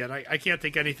I see it. I can't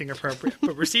think anything appropriate,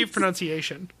 but received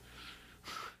pronunciation.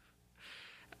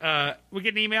 We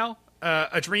get an email,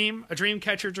 a dream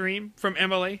catcher dream from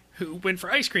Emily, who went for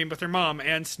ice cream with her mom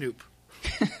and Snoop.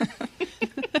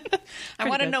 I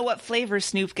want to good. know what flavor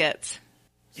Snoop gets.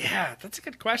 Yeah, that's a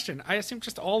good question. I assume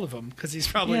just all of them, because he's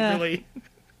probably Yeah. really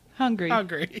Hungry.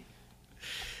 hungry.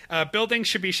 Buildings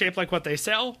should be shaped like what they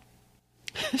sell.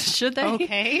 Should they?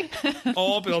 Okay.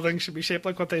 All buildings should be shaped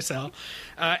like what they sell.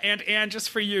 And just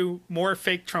for you, more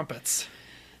fake trumpets.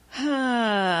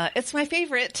 It's my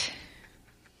favorite.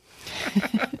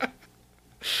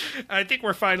 I think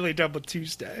we're finally done with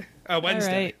Tuesday.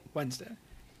 Wednesday. right. Wednesday.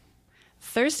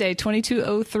 Thursday,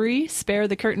 2203, spare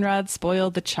the curtain rod,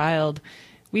 spoil the child.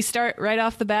 We start right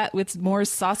off the bat with more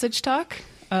sausage talk.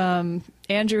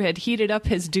 Andrew had heated up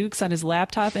his dukes on his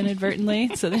laptop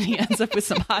inadvertently, so then he ends up with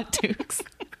some hot dukes.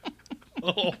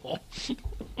 Oh.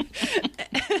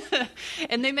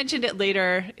 And they mentioned it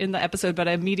later in the episode, but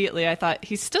immediately I thought,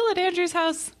 he's still at Andrew's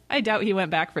house? I doubt he went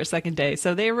back for a second day.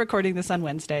 So they were recording this on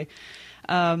Wednesday.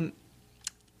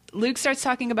 Luke starts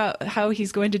talking about how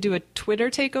he's going to do a Twitter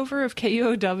takeover of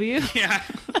KUOW. Yeah.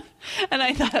 And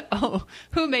I thought, oh,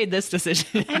 who made this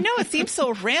decision? I know, it seems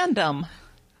so random.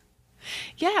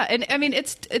 Yeah, and I mean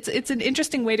it's an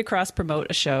interesting way to cross promote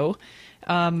a show,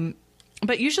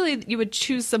 but usually you would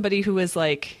choose somebody who is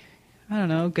like, I don't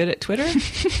know, good at Twitter.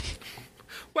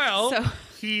 Well, So-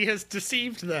 he has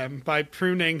deceived them by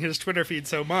pruning his Twitter feed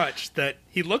so much that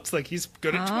he looks like he's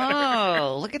good at Twitter.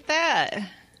 Oh, look at that.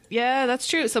 Yeah, that's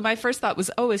true. So my first thought was,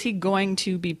 oh, is he going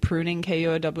to be pruning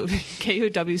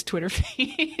KUOW's Twitter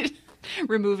feed,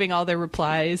 removing all their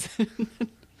replies?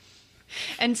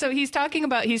 And so he's trying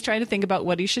to think about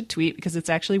what he should tweet because it's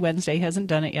actually Wednesday. He hasn't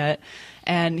done it yet.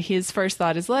 And his first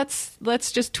thought is, let's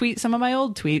just tweet some of my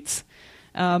old tweets.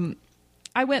 I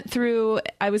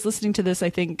was listening to this, I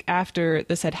think, after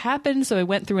this had happened. So I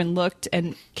went through and looked,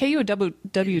 and KUOW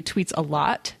tweets a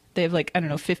lot. They have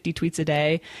 50 tweets a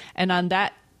day. And on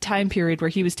that time period where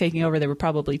he was taking over, there were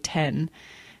probably 10.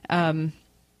 And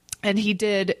he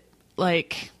did a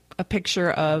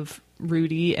picture of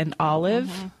Rudy and Olive.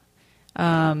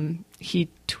 Mm-hmm. He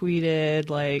tweeted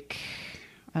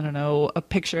a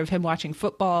picture of him watching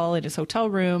football in his hotel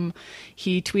room.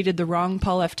 He tweeted the wrong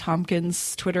Paul F.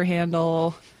 Tompkins Twitter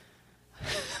handle.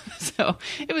 So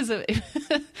it was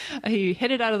he hit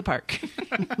it out of the park.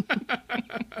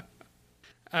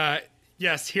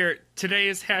 Yes, here,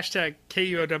 today's hashtag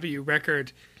KUOW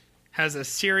record has a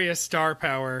serious star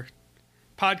power.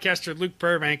 Podcaster Luke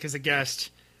Burbank is a guest.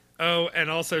 Oh,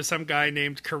 and also some guy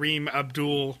named Kareem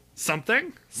Abdul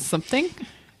something. Something?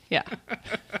 Yeah.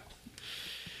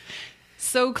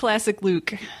 So classic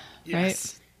Luke,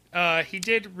 Yes. He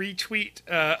did retweet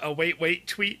a wait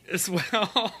tweet as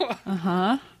well.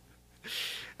 Uh-huh.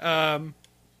 And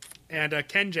a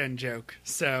Kenjen joke.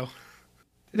 So,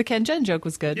 The Ken Jen joke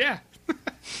was good. yeah.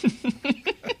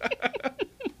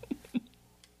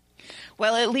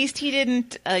 Well, at least he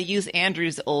didn't use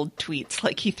Andrew's old tweets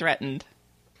like he threatened.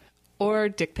 Or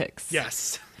dick pics.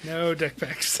 Yes. No dick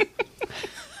pics.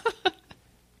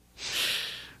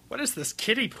 What is this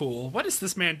kiddie pool? What is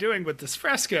this man doing with this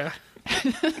fresca?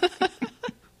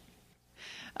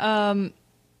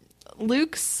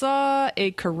 Luke saw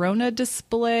a Corona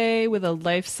display with a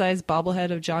life-size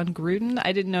bobblehead of John Gruden.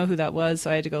 I didn't know who that was, so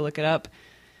I had to go look it up.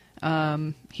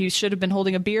 He should have been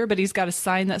holding a beer, but he's got a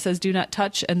sign that says "Do not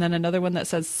touch," and then another one that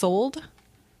says "Sold."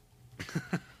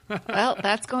 Well,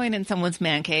 that's going in someone's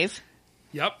man cave.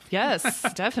 Yep. Yes,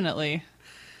 definitely.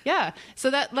 Yeah.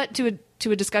 So that led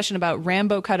to a discussion about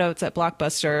Rambo cutouts at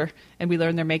Blockbuster, and we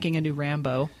learned they're making a new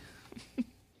Rambo.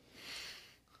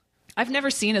 I've never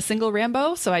seen a single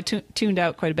Rambo, so I tuned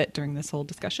out quite a bit during this whole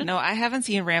discussion. No, I haven't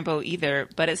seen Rambo either,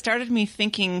 but it started me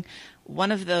thinking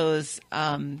one of those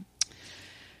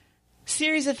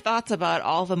series of thoughts about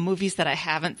all the movies that I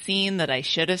haven't seen that I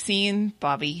should have seen.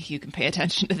 Bobby, you can pay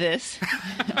attention to this.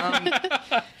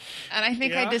 And I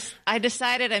think Yeah. I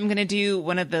decided I'm going to do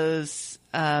one of those.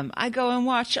 I go and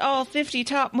watch all 50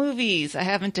 top movies. I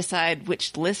haven't decided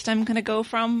which list I'm going to go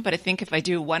from, but I think if I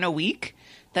do one a week,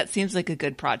 that seems like a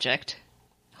good project.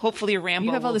 hopefully Rambo.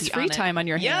 You have all will this be free on it. time on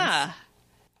your hands. Yeah,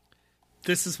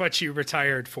 This is what you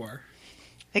retired for.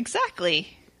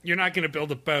 exactly. You're not going to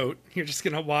build a boat. You're just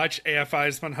going to watch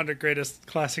AFI's 100 Greatest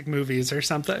Classic Movies or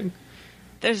something.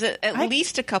 There's at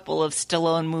least a couple of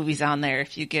Stallone movies on there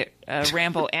if you get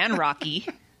Rambo and Rocky.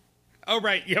 Oh,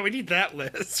 right. Yeah, we need that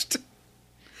list.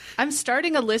 I'm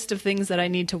starting a list of things that I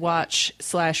need to watch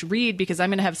 / read because I'm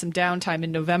going to have some downtime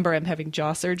in November. I'm having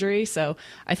jaw surgery, so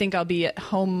I think I'll be at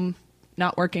home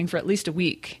not working for at least a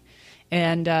week.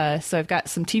 And so I've got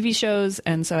some TV shows,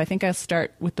 and so I think I'll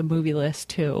start with the movie list,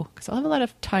 too, because I'll have a lot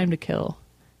of time to kill.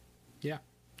 Yeah.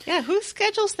 Yeah, who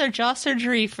schedules their jaw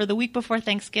surgery for the week before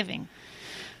Thanksgiving?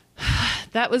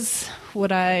 That was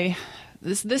what I...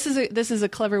 This is a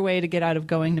clever way to get out of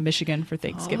going to Michigan for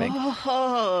Thanksgiving.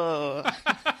 Oh,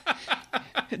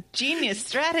 genius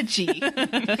strategy.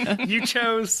 You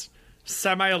chose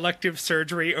semi-elective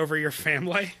surgery over your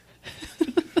family.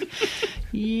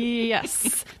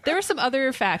 Yes. There are some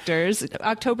other factors.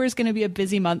 October is going to be a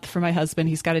busy month for my husband.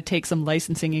 He's got to take some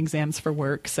licensing exams for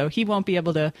work, so he won't be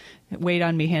able to wait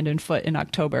on me hand and foot in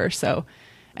October. So,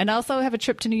 and I also have a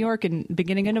trip to New York in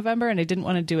beginning of November, and I didn't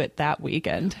want to do it that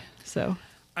weekend. So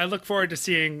I look forward to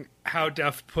seeing how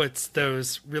Duff puts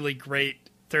those really great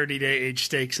 30-day aged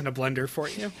steaks in a blender for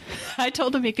you. I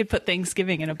told him he could put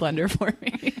Thanksgiving in a blender for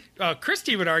me.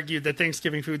 Christy would argue that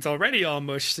Thanksgiving food's already all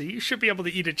mush, so you should be able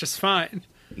to eat it just fine.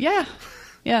 Yeah.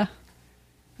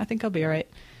 I think I'll be all right.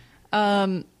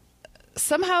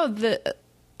 Somehow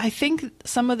I think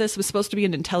some of this was supposed to be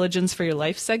an intelligence for your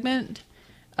life segment,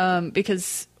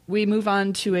 because we move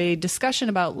on to a discussion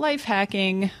about life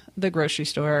hacking the grocery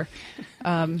store.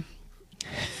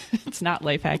 It's not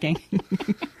life hacking.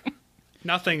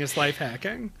 Nothing is life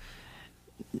hacking.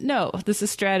 No, this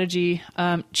is strategy.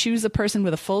 Choose a person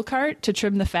with a full cart to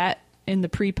trim the fat in the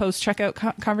pre-post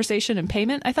checkout conversation and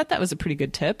payment. I thought that was a pretty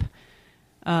good tip.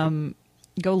 Go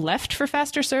left for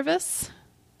faster service.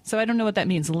 So I don't know what that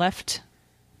means. Left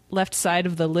side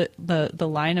of the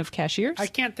line of cashiers. I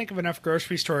can't think of enough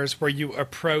grocery stores where you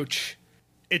approach.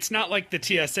 It's not like the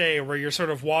TSA where you're sort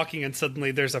of walking and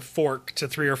suddenly there's a fork to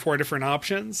 3 or 4 different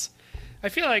options. I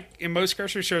feel like in most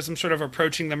grocery stores, I'm sort of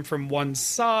approaching them from one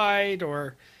side,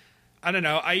 or I don't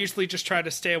know. I usually just try to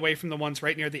stay away from the ones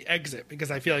right near the exit because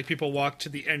I feel like people walk to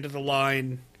the end of the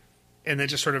line and then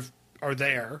just sort of are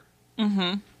there.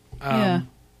 Mm-hmm. Yeah.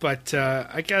 But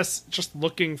I guess just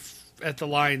looking at the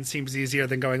line seems easier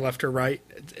than going left or right.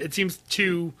 It seems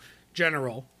too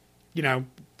general. You know,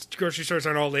 grocery stores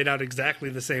aren't all laid out exactly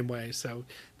the same way, so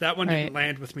that one didn't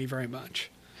land with me very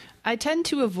much. I tend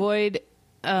to avoid...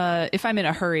 if I'm in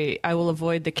a hurry, I will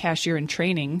avoid the cashier in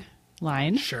training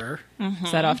line. Sure. Mm-hmm.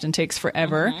 So that often takes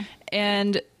forever. Mm-hmm.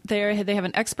 And they have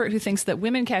an expert who thinks that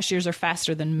women cashiers are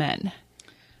faster than men.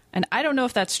 And I don't know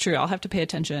if that's true. I'll have to pay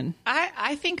attention.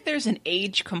 I think there's an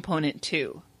age component,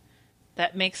 too,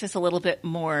 that makes this a little bit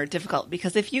more difficult.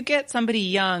 Because if you get somebody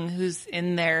young who's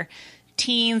in their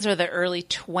teens or the early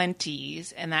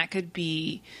 20s, and that could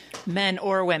be men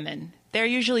or women, they're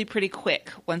usually pretty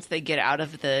quick once they get out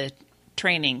of the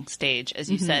training stage,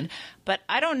 as you said. But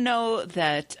I don't know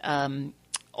that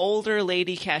older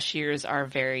lady cashiers are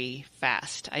very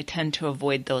fast. I tend to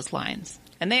avoid those lines.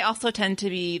 And they also tend to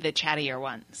be the chattier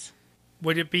ones.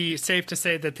 Would it be safe to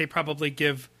say that they probably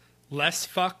give less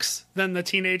fucks than the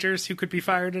teenagers who could be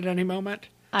fired at any moment?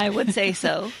 I would say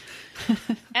so.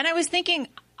 And I was thinking,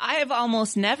 I have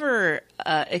almost never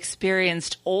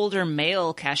experienced older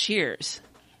male cashiers.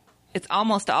 It's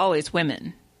almost always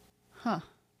women. Huh.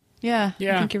 Yeah,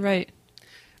 I think you're right.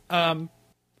 There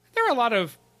are a lot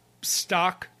of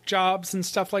stock jobs and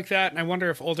stuff like that, and I wonder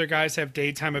if older guys have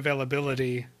daytime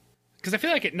availability. Because I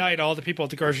feel like at night, all the people at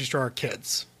the grocery store are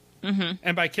kids. Mm-hmm.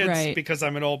 And by kids, because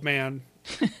I'm an old man,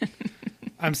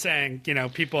 I'm saying, you know,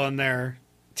 people in their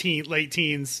late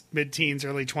teens, mid-teens,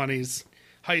 early 20s,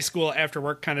 high school,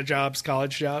 after-work kind of jobs,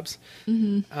 college jobs.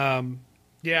 Mm-hmm.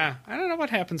 Yeah, I don't know what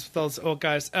happens with those old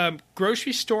guys.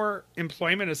 Grocery store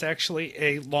employment is actually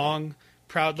a long,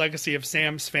 proud legacy of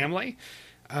Sam's family.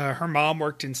 Her mom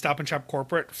worked in Stop and Shop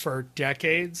corporate for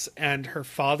decades, and her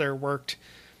father worked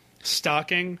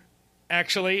stocking,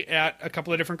 actually, at a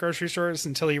couple of different grocery stores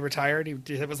until he retired.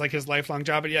 It was like his lifelong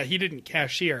job. But yeah, he didn't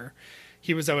cashier.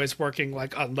 He was always working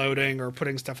like unloading or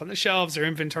putting stuff on the shelves or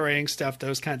inventorying stuff,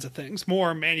 those kinds of things.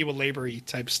 More manual labor-y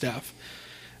type stuff.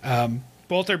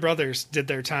 Both their brothers did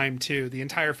their time too. The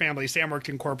entire family. Sam worked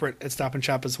in corporate at Stop and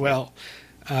Shop as well.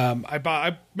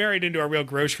 I married into a real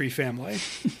grocery family.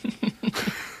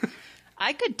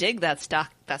 I could dig that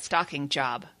stocking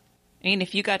job. I mean,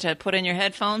 if you got to put in your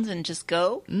headphones and just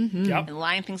go and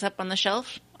line things up on the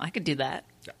shelf, I could do that.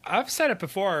 I've said it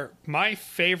before. My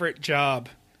favorite job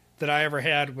that I ever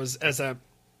had was as a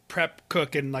prep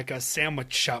cook in like a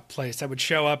sandwich shop place. I would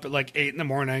show up at like 8 in the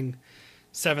morning,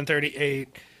 7:30,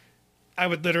 8. I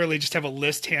would literally just have a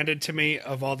list handed to me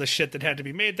of all the shit that had to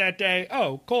be made that day.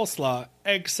 Oh, coleslaw,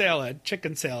 egg salad,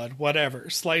 chicken salad, whatever,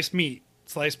 sliced meat,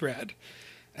 sliced bread.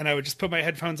 And I would just put my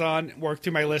headphones on, work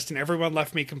through my list, and everyone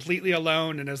left me completely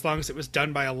alone. And as long as it was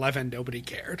done by 11, nobody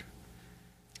cared.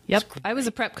 Yep. I was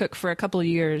a prep cook for a couple of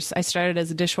years. I started as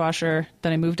a dishwasher,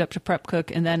 then I moved up to prep cook,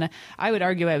 and then I would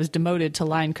argue I was demoted to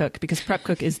line cook because prep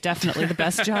cook is definitely the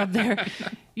best job there.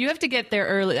 You have to get there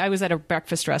early. I was at a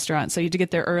breakfast restaurant, so you had to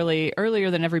get there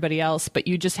earlier than everybody else, but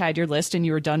you just had your list and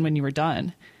you were done when you were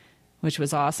done, which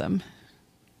was awesome.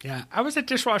 Yeah, I was a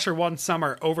dishwasher one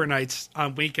summer, overnights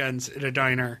on weekends at a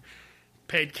diner,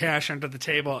 paid cash under the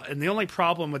table, and the only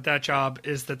problem with that job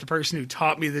is that the person who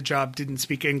taught me the job didn't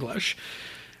speak English.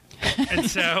 And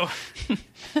so,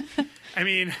 I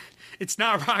mean, it's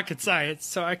not rocket science,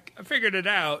 so I figured it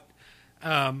out.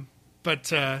 But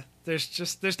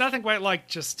there's nothing quite like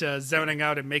just zoning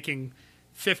out and making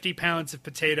 50 pounds of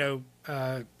potato,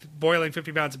 boiling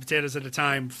 50 pounds of potatoes at a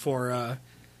time for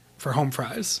home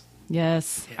fries.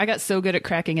 Yes. Yeah. I got so good at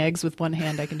cracking eggs with one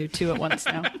hand, I can do two at once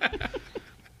now.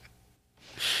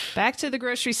 Back to the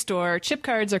grocery store. Chip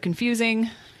cards are confusing.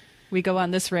 We go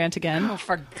on this rant again. Oh,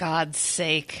 for God's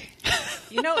sake.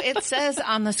 You know, it says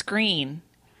on the screen,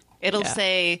 it'll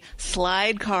say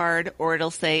slide card, or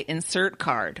it'll say insert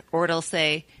card, or it'll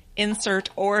say insert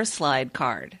or slide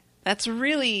card. That's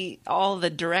really all the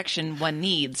direction one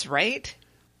needs, right?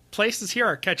 Places here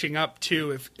are catching up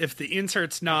too. If the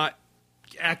insert's not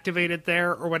activated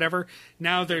there or whatever,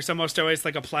 now there's almost always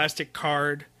like a plastic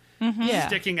card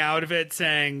sticking out of it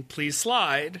saying, please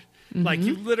slide. Like,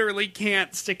 you literally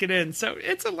can't stick it in. So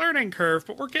it's a learning curve,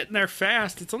 but we're getting there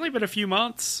fast. It's only been a few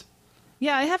months.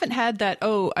 Yeah, I haven't had that,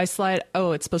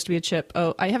 it's supposed to be a chip.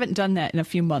 Oh, I haven't done that in a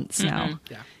few months now.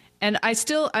 Yeah. And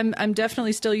I'm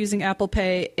definitely still using Apple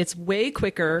Pay. It's way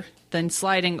quicker than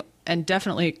sliding and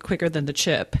definitely quicker than the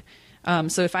chip.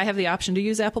 So if I have the option to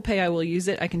use Apple Pay, I will use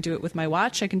it. I can do it with my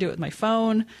watch. I can do it with my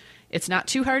phone. It's not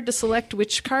too hard to select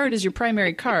which card is your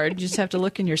primary card. You just have to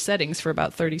look in your settings for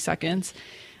about 30 seconds.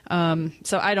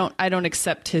 So I don't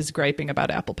accept his griping about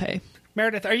Apple Pay.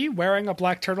 Meredith, are you wearing a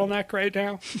black turtleneck right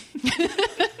now?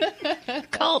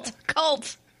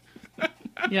 Cult.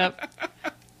 Yep.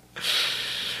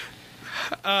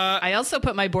 I also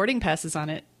put my boarding passes on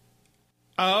it.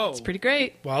 Oh. It's pretty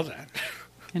great. Well then.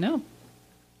 I know.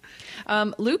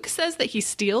 Luke says that he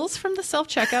steals from the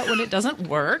self-checkout when it doesn't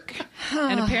work.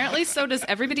 And apparently so does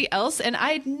everybody else. And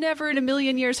I'd never in a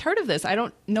million years heard of this.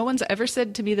 No one's ever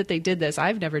said to me that they did this.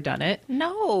 I've never done it.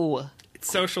 No. It's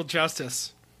social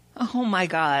justice. Oh my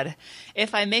God.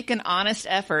 If I make an honest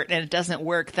effort and it doesn't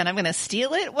work, then I'm going to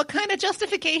steal it? What kind of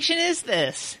justification is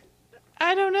this?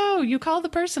 I don't know. You call the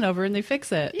person over and they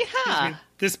fix it. Yeah.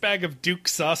 This bag of Duke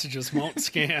sausages won't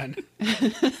scan.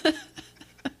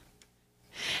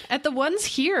 At the ones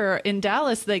here in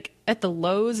Dallas, like at the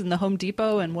Lowe's and the Home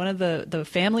Depot and one of the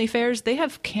family fairs, they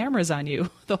have cameras on you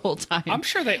the whole time. I'm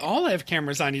sure they all have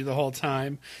cameras on you the whole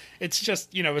time. It's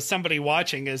just, with somebody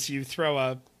watching as you throw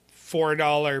a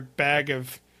 $4 bag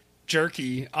of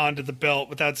jerky onto the belt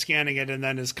without scanning it and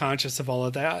then is conscious of all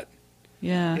of that.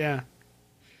 Yeah.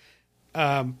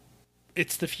 Yeah.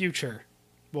 It's the future.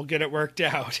 We'll get it worked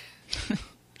out.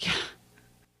 Yeah.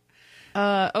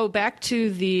 Back to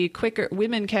the quicker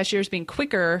women cashiers being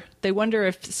quicker. They wonder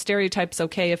if stereotype's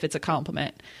okay if it's a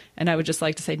compliment, and I would just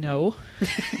like to say no.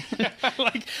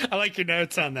 I like your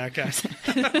notes on that, guys.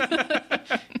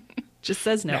 Just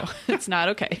says no. It's not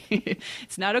okay.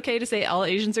 It's not okay to say all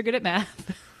Asians are good at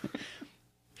math.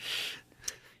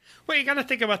 Well, you got to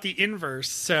think about the inverse.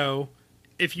 So,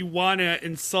 if you want to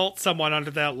insult someone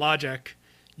under that logic,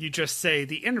 you just say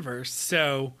the inverse.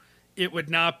 So, it would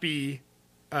not be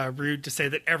rude to say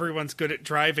that everyone's good at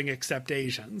driving except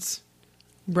Asians.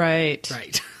 Right.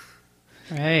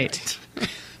 Right.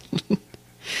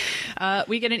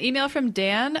 We get an email from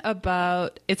Dan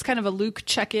about, it's kind of a Luke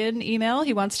check-in email.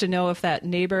 He wants to know if that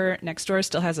neighbor next door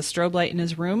still has a strobe light in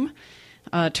his room.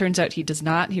 Turns out he does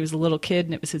not. He was a little kid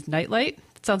and it was his nightlight.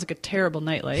 It sounds like a terrible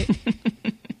nightlight.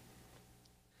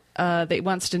 He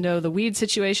wants to know the weed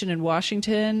situation in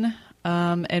Washington.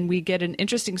 And we get an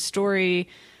interesting story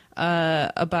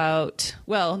about,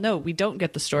 we don't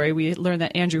get the story. We learn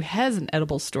that Andrew has an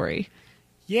edible story.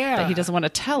 Yeah. That he doesn't want to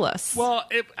tell us. Well,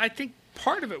 I think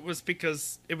part of it was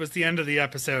because it was the end of the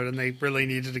episode and they really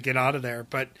needed to get out of there.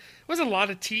 But it was a lot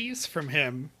of tease from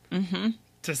him. Mm-hmm.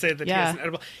 to say that he Yeah. has an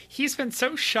edible. He's been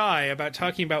so shy about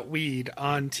talking about weed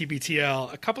on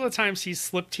TBTL. A couple of times he's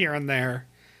slipped here and there.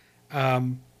 How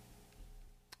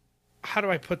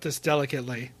do I put this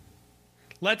delicately?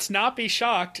 Let's not be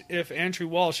shocked if Andrew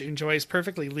Walsh enjoys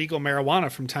perfectly legal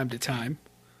marijuana from time to time.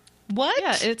 What?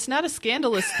 Yeah, it's not a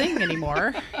scandalous thing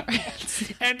anymore.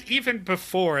 And even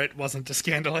before it wasn't a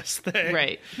scandalous thing.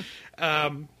 Right.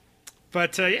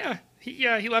 But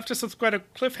he left us with quite a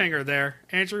cliffhanger there.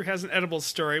 Andrew has an edible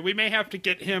story. We may have to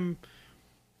get him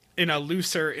in a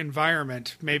looser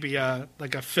environment, maybe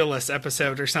like a Phyllis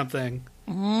episode or something.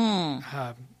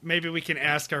 Maybe we can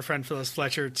ask our friend Phyllis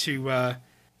Fletcher to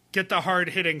get the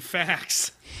hard-hitting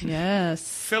facts.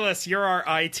 Yes. Phyllis, you're our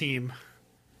I team.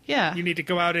 Yeah. You need to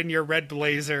go out in your red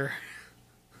blazer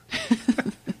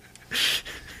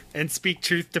and speak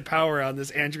truth to power on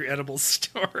this Andrew Edibles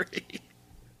story.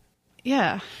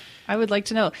 Yeah. I would like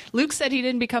to know. Luke said he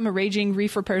didn't become a raging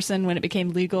reefer person when it became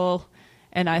legal.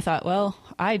 And I thought, well,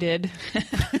 I did.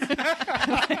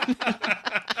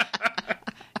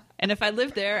 And if I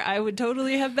lived there, I would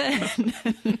totally have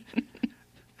been.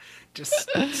 Just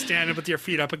standing with your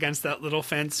feet up against that little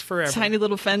fence forever. Tiny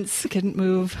little fence, couldn't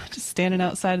move. Just standing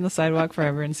outside on the sidewalk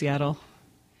forever in Seattle.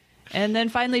 And then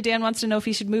finally, Dan wants to know if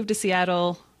he should move to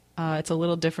Seattle. It's a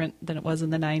little different than it was in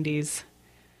the 90s.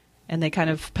 And they kind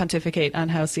of pontificate on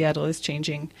how Seattle is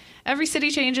changing. Every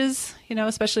city changes,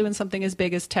 especially when something as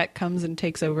big as tech comes and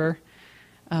takes over.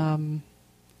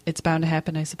 It's bound to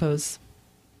happen, I suppose.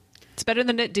 It's better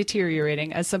than it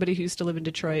deteriorating. As somebody who used to live in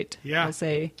Detroit, Yeah. I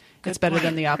say it's better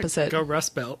than the opposite. Go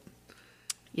Rust Belt.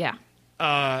 Yeah.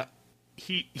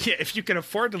 If you can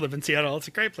afford to live in Seattle, it's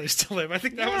a great place to live. I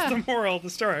think that was the moral of the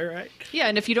story, right? Yeah,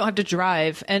 and if you don't have to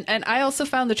drive. And I also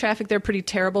found the traffic there pretty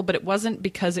terrible, but it wasn't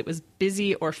because it was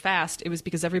busy or fast. It was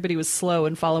because everybody was slow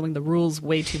and following the rules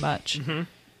way too much. Mm-hmm.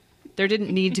 There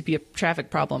didn't need to be a traffic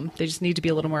problem. They just need to be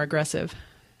a little more aggressive.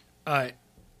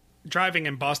 Driving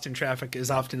in Boston traffic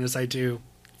as often as I do,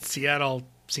 Seattle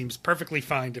seems perfectly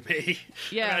fine to me.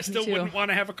 Yeah, I mean, I me still too. wouldn't want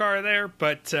to have a car there,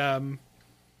 but or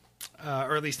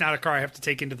at least not a car I have to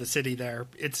take into the city there.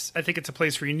 I think it's a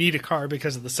place where you need a car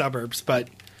because of the suburbs, but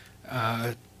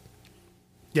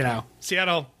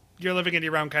Seattle, you're living in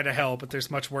your own kind of hell, but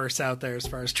there's much worse out there as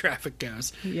far as traffic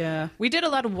goes. Yeah. We did a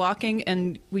lot of walking,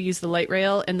 and we used the light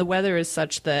rail, and the weather is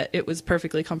such that it was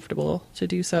perfectly comfortable to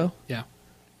do so. Yeah.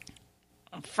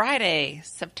 Friday,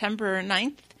 September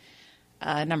 9th,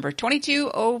 number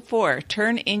 2204,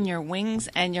 Turn in Your Wings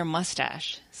and Your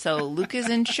Mustache. So Luke is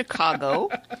in Chicago.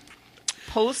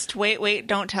 Post Wait,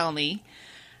 Don't Tell Me.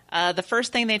 The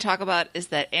first thing they talk about is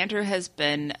that Andrew has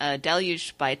been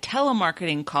deluged by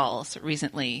telemarketing calls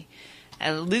recently.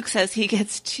 Luke says he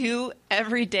gets 2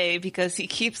 every day because he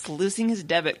keeps losing his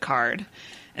debit card.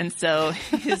 And so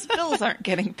his bills aren't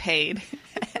getting paid.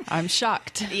 I'm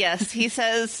shocked. Yes, he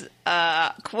says,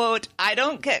 quote, I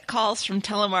don't get calls from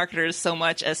telemarketers so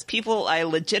much as people I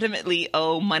legitimately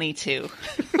owe money to.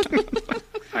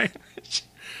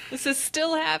 This is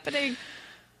still happening.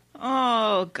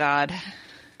 Oh, God.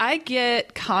 I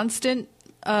get constant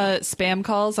spam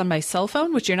calls on my cell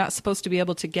phone, which you're not supposed to be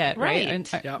able to get, right? Right. And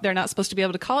Yep. they're not supposed to be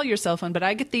able to call your cell phone, but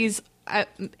I get these.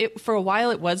 For a while,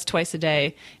 it was twice a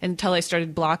day until I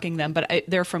started blocking them. But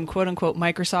they're from quote unquote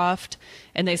Microsoft,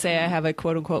 and they say I have a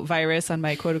quote unquote virus on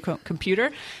my quote unquote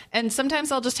computer. And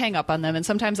sometimes I'll just hang up on them, and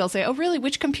sometimes I'll say, "Oh, really?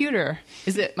 Which computer?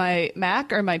 Is it my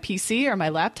Mac or my PC or my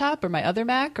laptop or my other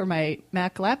Mac or my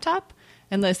Mac laptop?"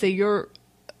 And they say, "Your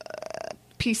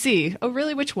PC. Oh,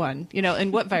 really? Which one?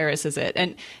 And what virus is it?"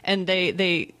 And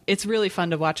they it's really fun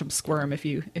to watch them squirm if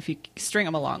you string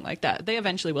them along like that. They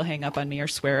eventually will hang up on me or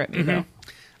swear at me though.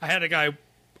 I had a guy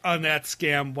on that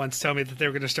scam once tell me that they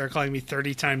were going to start calling me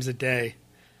 30 times a day.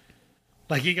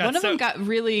 Like he got One of them got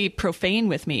really profane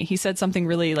with me. He said something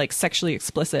really like sexually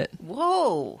explicit.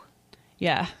 Whoa.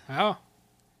 Yeah, Oh.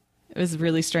 it was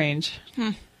really strange.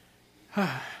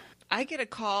 I get a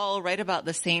call right about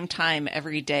the same time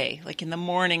every day, like in the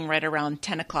morning, right around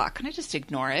 10 o'clock, and I just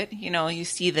ignore it. You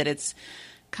see that it's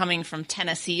coming from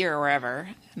Tennessee or wherever,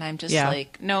 and I'm just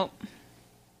like, nope.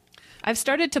 I've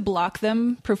started to block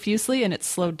them profusely, and it's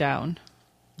slowed down.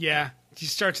 Yeah, you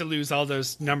start to lose all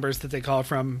those numbers that they call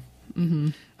from.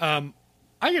 Mm-hmm.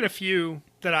 I get a few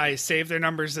that I save their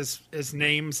numbers as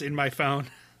names in my phone,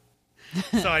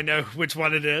 so I know which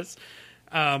one it is.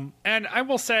 And I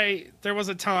will say there was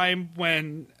a time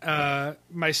when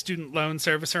my student loan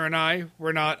servicer and I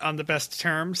were not on the best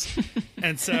terms,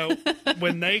 and so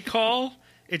when they call,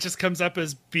 it just comes up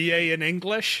as BA in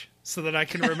English, so that I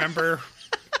can remember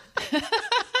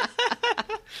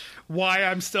why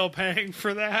I'm still paying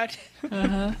for that.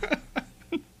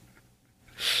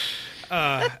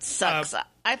 That sucks.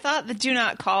 I thought the do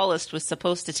not call list was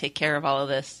supposed to take care of all of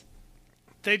this.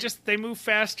 They move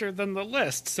faster than the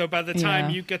list. So by the time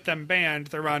you get them banned,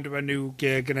 they're onto a new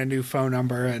gig and a new phone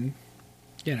number, and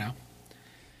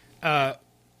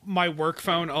my work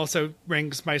phone also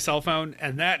rings my cell phone,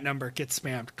 and that number gets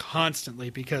spammed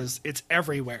constantly because it's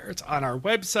everywhere. It's on our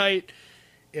website.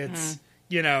 It's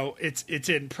it's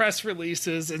in press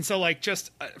releases, and so like just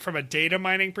from a data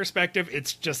mining perspective,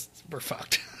 it's just we're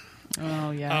fucked.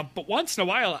 Oh, yeah. But once in a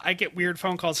while, I get weird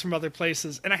phone calls from other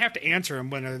places, and I have to answer them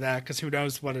when they're that, because who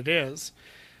knows what it is.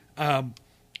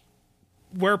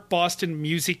 We're Boston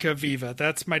Musica Viva.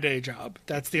 That's my day job.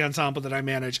 That's the ensemble that I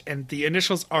manage, and the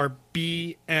initials are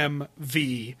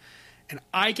BMV. And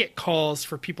I get calls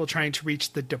for people trying to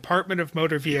reach the Department of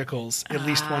Motor Vehicles at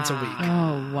least once a week.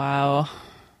 Oh, wow.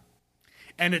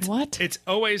 And it's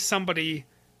always somebody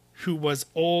who was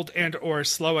old and or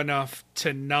slow enough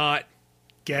to not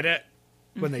get it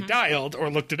when they dialed or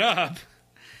looked it up.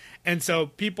 And so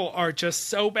people are just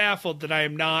so baffled that I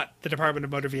am not the Department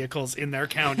of Motor Vehicles in their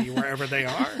county, wherever they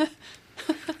are.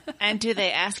 And do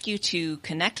they ask you to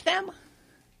connect them?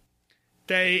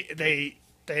 They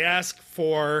ask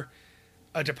for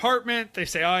a department. They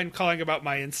say, I'm calling about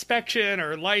my inspection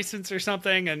or license or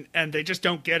something, and they just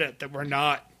don't get it that we're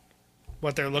not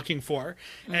what they're looking for.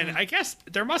 And I guess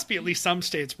there must be at least some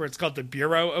states where it's called the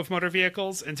Bureau of Motor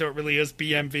Vehicles, and so it really is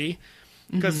BMV.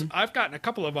 Because I've gotten a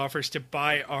couple of offers to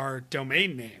buy our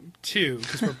domain name, too,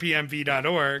 because we're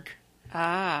bmv.org.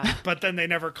 But then they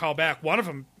never call back. One of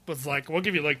them was like, we'll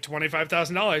give you like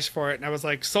 $25,000 for it. And I was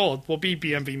like, sold. We'll be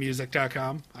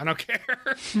bmvmusic.com. I don't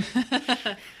care.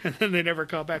 And then they never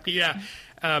call back. But yeah.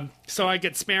 So I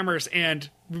get spammers and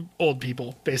old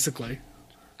people, basically.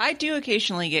 I do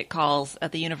occasionally get calls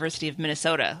at the University of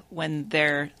Minnesota when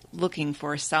they're looking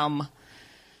for some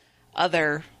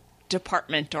other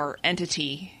department or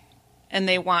entity, and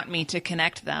they want me to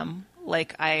connect them,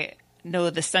 like I know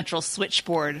the central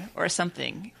switchboard or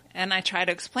something. And I try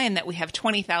to explain that we have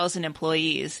 20,000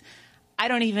 employees. I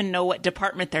don't even know what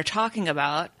department they're talking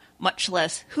about, much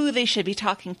less who they should be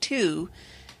talking to.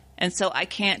 And so I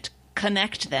can't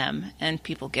connect them, and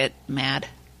people get mad.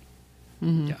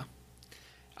 Yeah.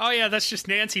 Oh, yeah, that's just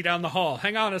Nancy down the hall.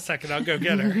 Hang on a second, I'll go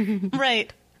get her.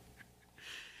 Right.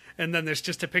 And then there's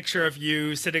just a picture of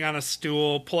you sitting on a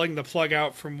stool, pulling the plug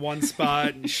out from one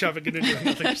spot and shoving it into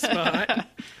another spot.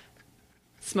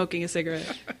 Smoking a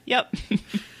cigarette. Yep.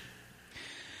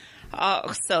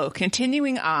 So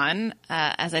continuing on,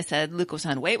 as I said, Luke was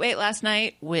on Wait Wait last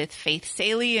night with Faith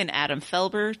Saley and Adam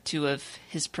Felber, two of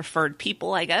his preferred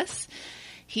people, I guess.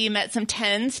 He met some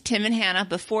tens, Tim and Hannah,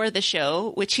 before the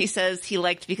show, which he says he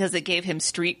liked because it gave him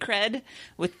street cred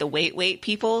with the Wait Wait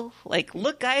people. Like,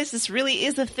 look, guys, this really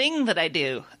is a thing that I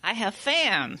do. I have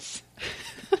fans.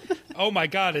 Oh, my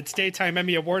God, it's Daytime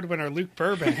Emmy Award winner Luke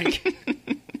Burbank.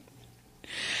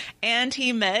 And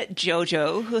he met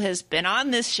JoJo, who has been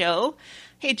on this show.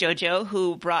 Hey, JoJo,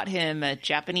 who brought him a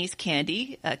Japanese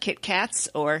candy, Kit Kats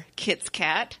or Kit's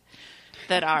Kat,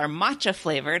 that are matcha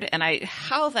flavored. And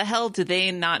how the hell do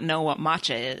they not know what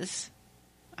matcha is?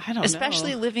 I don't know.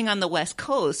 Especially living on the West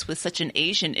Coast with such an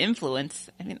Asian influence.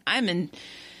 I mean, I'm in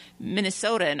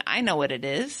Minnesota and I know what it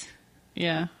is.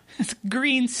 Yeah. It's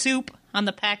green soup on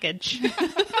the package.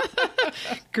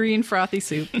 Green frothy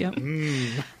soup. Yep.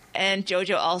 And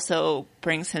JoJo also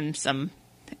brings him some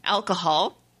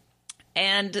alcohol.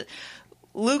 And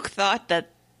Luke thought that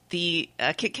the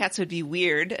Kit Kats would be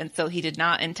weird, and so he did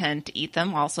not intend to eat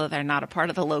them. Also, they're not a part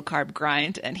of the low-carb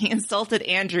grind. And he insulted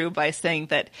Andrew by saying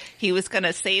that he was going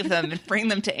to save them and bring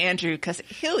them to Andrew because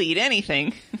he'll eat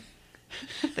anything.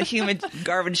 The human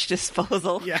garbage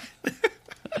disposal. Yeah.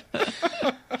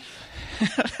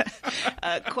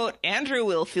 Quote, Andrew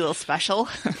will feel special.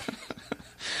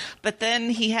 But then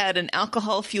he had an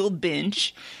alcohol-fueled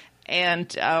binge and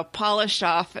polished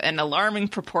off an alarming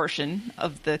proportion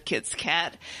of the Kit's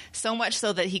Kat, so much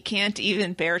so that he can't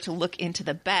even bear to look into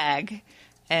the bag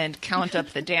and count up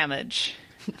the damage.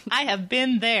 I have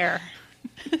been there.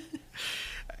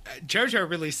 JoJo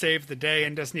really saved the day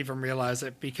and doesn't even realize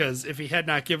it, because if he had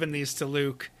not given these to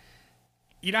Luke,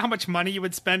 you know how much money you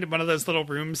would spend in one of those little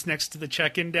rooms next to the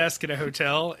check-in desk at a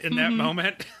hotel in that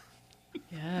moment?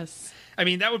 Yes. I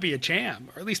mean, that would be a jam,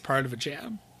 or at least part of a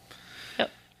jam.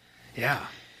 Yep. Yeah.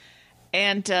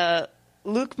 And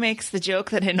Luke makes the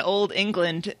joke that in old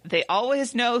England, they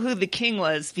always know who the king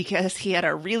was because he had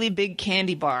a really big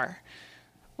candy bar,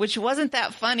 which wasn't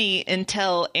that funny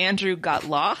until Andrew got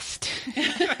lost.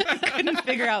 Couldn't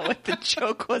figure out what the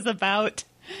joke was about.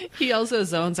 He also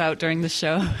zones out during the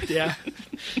show. Yeah.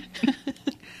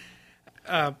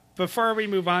 Before we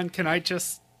move on, can I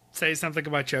just say something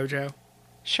about JoJo?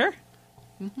 Sure.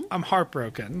 I'm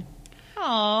heartbroken.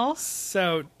 Oh.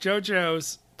 So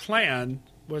JoJo's plan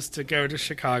was to go to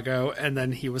Chicago, and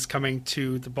then he was coming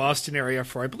to the Boston area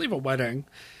for, I believe, a wedding.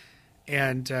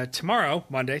 And tomorrow,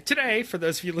 Monday, today, for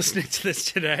those of you listening to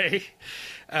this today,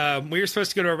 we were supposed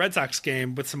to go to a Red Sox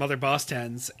game with some other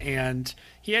Bostons, and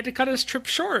he had to cut his trip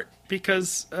short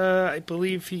because I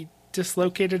believe he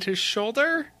dislocated his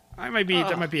shoulder. That might be a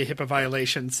HIPAA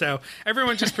violation. So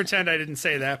everyone just pretend I didn't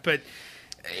say that, but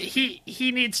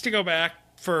he needs to go back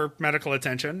for medical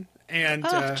attention and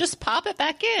just pop it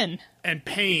back in. And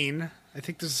pain. I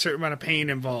think there's a certain amount of pain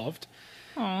involved.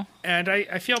 Oh. And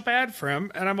I feel bad for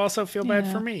him, and I'm also feel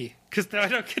bad for me because I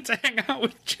don't get to hang out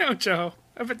with JoJo.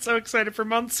 I've been so excited for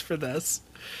months for this.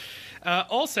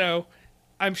 Also,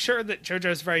 I'm sure that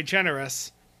JoJo's very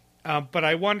generous, but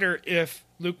I wonder if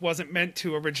Luke wasn't meant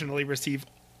to originally receive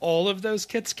all of those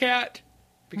Kits Kat,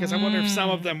 because I wonder if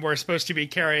some of them were supposed to be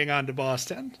carrying on to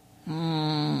Boston.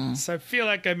 So I feel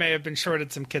like I may have been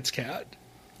shorted some Kits Kat.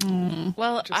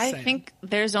 Well, I think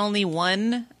there's only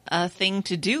one thing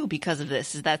to do because of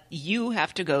this, is that you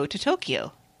have to go to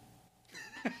Tokyo.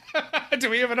 Do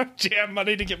we have enough jam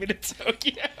money to get me to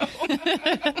Tokyo?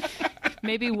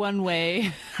 Maybe one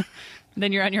way.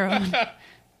 Then you're on your own.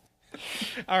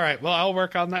 All right, well, I'll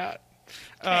work on that.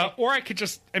 Okay. Or I could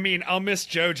just, I'll miss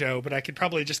JoJo, but I could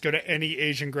probably just go to any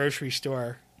Asian grocery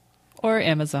store. Or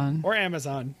Amazon.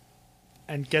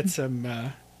 And get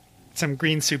some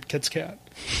green soup Kits Kat.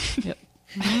 Yep.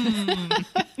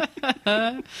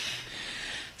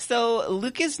 So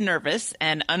Luke is nervous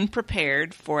and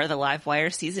unprepared for the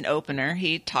Livewire season opener.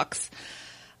 He talks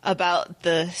about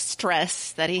the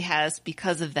stress that he has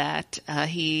because of that.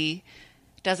 He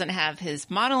doesn't have his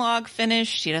monologue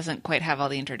finished. He doesn't quite have all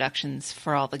the introductions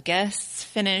for all the guests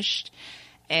finished.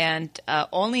 And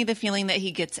only the feeling that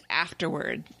he gets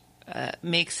afterward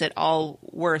makes it all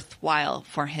worthwhile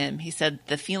for him. He said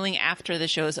the feeling after the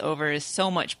show's over is so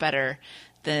much better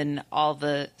than all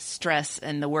the stress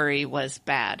and the worry was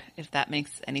bad, if that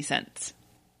makes any sense.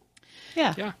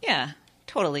 Yeah,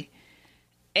 totally.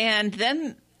 And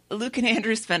then Luke and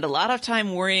Andrew spend a lot of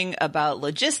time worrying about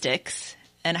logistics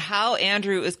and how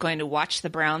Andrew is going to watch the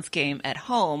Browns game at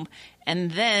home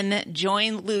and then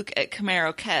join Luke at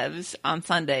Camaro Kev's on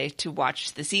Sunday to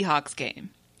watch the Seahawks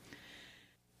game.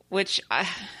 Which,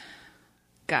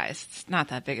 guys, it's not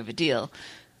that big of a deal.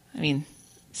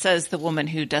 Says the woman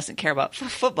who doesn't care about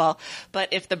football.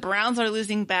 But if the Browns are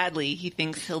losing badly, he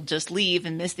thinks he'll just leave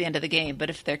and miss the end of the game. But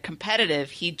if they're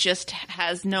competitive, he just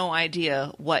has no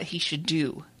idea what he should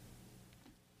do.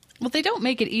 Well, they don't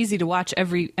make it easy to watch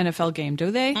every NFL game,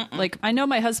 do they? Like, I know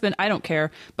my husband, I don't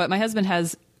care, but my husband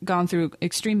has gone through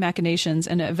extreme machinations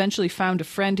and eventually found a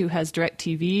friend who has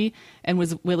DirecTV and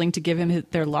was willing to give him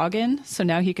their login. So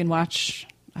now he can watch,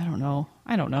 I don't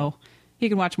know. He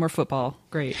can watch more football.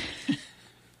 Great.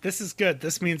 This is good.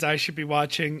 This means I should be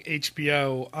watching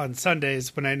HBO on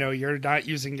Sundays when I know you're not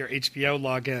using your HBO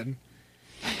login.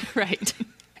 Right.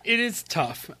 It is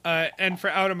tough. And for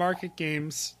out-of-market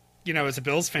games, as a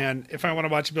Bills fan, if I want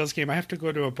to watch a Bills game, I have to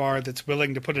go to a bar that's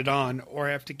willing to put it on, or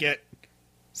I have to get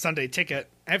Sunday Ticket.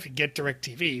 I have to get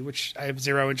DirecTV, which I have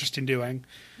zero interest in doing.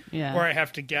 Yeah. Or I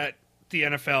have to get the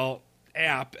NFL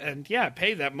app and,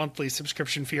 pay that monthly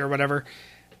subscription fee or whatever.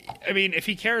 If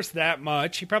he cares that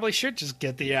much, he probably should just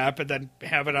get the app and then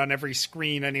have it on every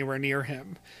screen anywhere near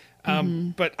him.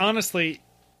 But honestly,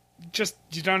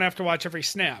 you don't have to watch every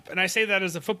snap. And I say that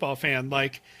as a football fan.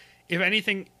 Like, if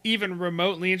anything even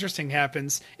remotely interesting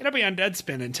happens, it'll be on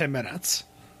Deadspin in 10 minutes.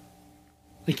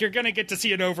 Like, you're going to get to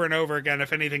see it over and over again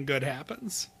if anything good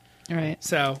happens. Right.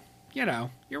 So, you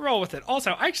roll with it.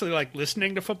 Also, I actually like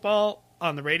listening to football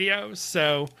on the radio,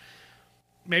 so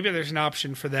maybe there's an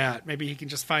option for that. Maybe he can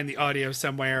just find the audio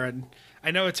somewhere. And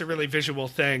I know it's a really visual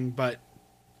thing, but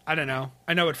I don't know.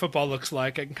 I know what football looks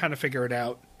like. I can kind of figure it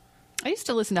out. I used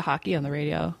to listen to hockey on the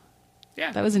radio.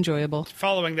 Yeah. That was enjoyable.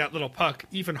 Following that little puck,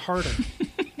 even harder.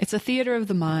 It's a theater of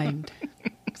the mind.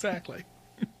 Exactly.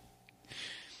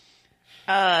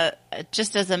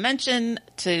 Just as a mention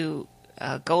to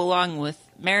go along with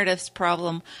Meredith's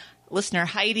problem, listener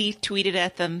Heidi tweeted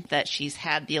at them that she's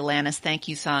had the Alanis thank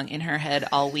you song in her head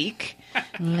all week.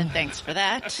 And thanks for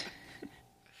that.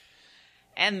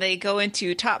 And they go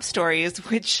into top stories,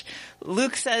 which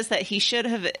Luke says that he should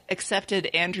have accepted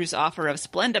Andrew's offer of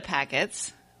Splenda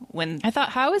packets. When I thought,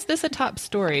 how is this a top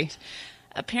story?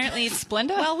 Apparently,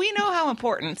 Splenda? Well, we know how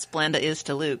important Splenda is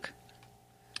to Luke.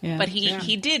 Yeah. But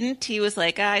he didn't. He was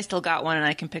like, I still got one and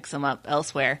I can pick some up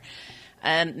elsewhere.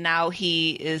 And now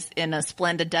he is in a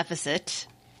Splenda deficit.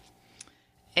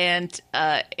 And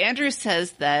Andrew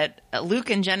says that Luke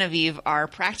and Genevieve are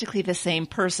practically the same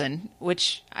person,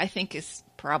 which I think is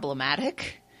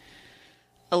problematic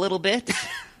a little bit.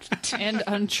 And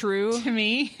untrue to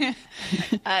me,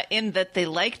 in that they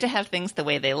like to have things the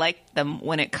way they like them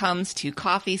when it comes to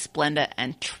coffee, Splenda,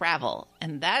 and travel.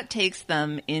 And that takes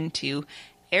them into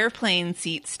airplane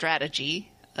seat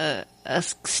strategy, a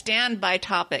standby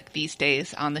topic these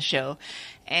days on the show.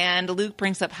 And Luke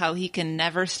brings up how he can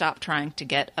never stop trying to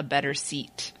get a better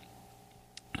seat,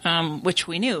 which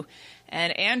we knew.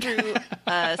 And Andrew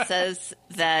says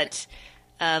that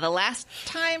the last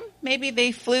time maybe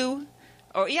they flew,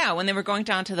 when they were going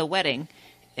down to the wedding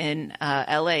in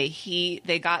L.A.,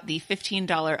 they got the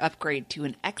 $15 upgrade to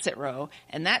an exit row,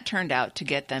 and that turned out to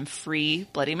get them free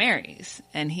Bloody Marys.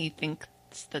 And he thinks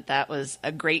that was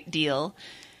a great deal.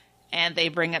 And they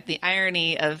bring up the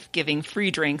irony of giving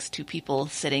free drinks to people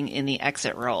sitting in the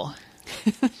exit row.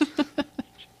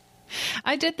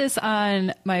 I did this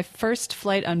on my first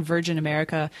flight on Virgin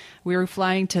America. We were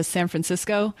flying to San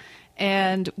Francisco,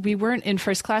 and we weren't in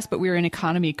first class, but we were in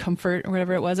economy comfort or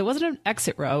whatever it was. It wasn't an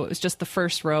exit row. It was just the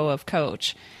first row of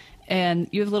coach. And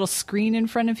you have a little screen in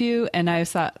front of you, and I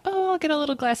thought, I'll get a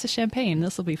little glass of champagne.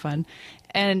 This will be fun.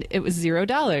 And it was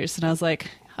 $0. And I was like,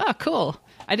 cool.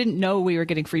 I didn't know we were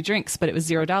getting free drinks, but it was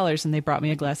 $0, and they brought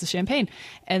me a glass of champagne.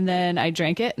 And then I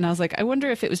drank it, and I was like, I wonder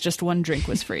if it was just one drink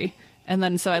was free. And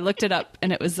then so I looked it up,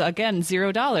 and it was, again,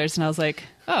 $0. And I was like,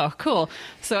 oh, cool.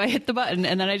 So I hit the button,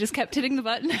 and then I just kept hitting the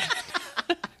button.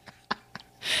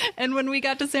 And when we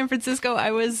got to San Francisco,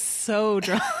 I was so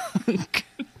drunk.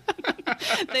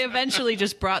 They eventually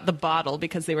just brought the bottle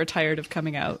because they were tired of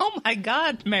coming out. Oh, my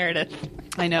God, Meredith.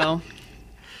 I know.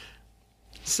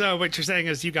 So what you're saying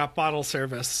is you got bottle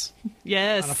service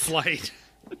Yes. on a flight.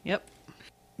 Yep.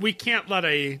 We can't let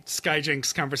a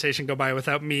Skyjinx conversation go by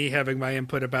without me having my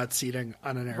input about seating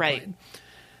on an airplane. Right.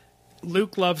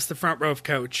 Luke loves the front row of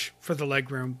coach for the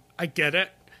legroom. I get it.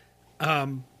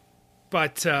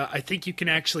 But I think you can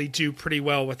actually do pretty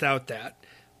well without that.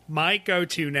 My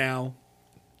go-to now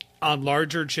on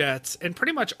larger jets, and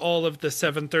pretty much all of the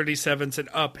 737s and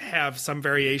up have some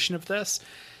variation of this,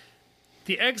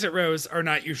 the exit rows are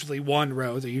not usually one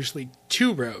row. They're usually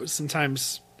two rows,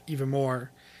 sometimes even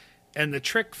more. And the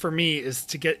trick for me is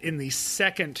to get in the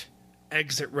second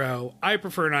exit row. I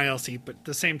prefer an aisle seat, but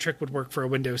the same trick would work for a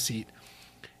window seat.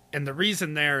 And the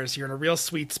reason there is you're in a real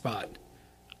sweet spot.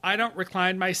 I don't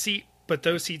recline my seat, but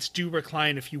those seats do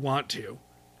recline if you want to.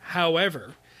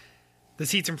 However, the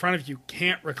seats in front of you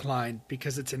can't recline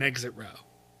because it's an exit row.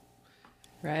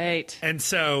 Right. And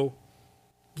so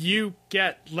you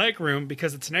get legroom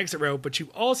because it's an exit row, but you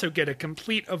also get a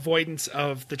complete avoidance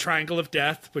of the triangle of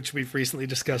death, which we've recently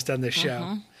discussed on this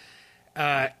show.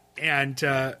 And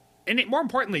more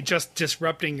importantly, just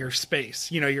disrupting your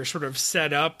space. You're sort of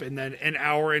set up, and then an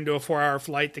hour into a 4-hour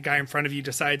flight, the guy in front of you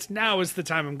decides, now is the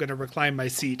time I'm going to recline my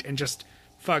seat, and just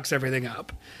fucks everything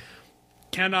up.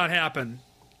 Cannot happen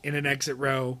in an exit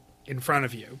row in front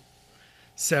of you.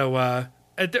 So,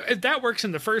 that works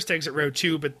in the first exit row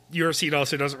too, but your seat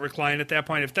also doesn't recline at that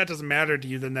point. If that doesn't matter to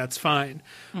you, then that's fine.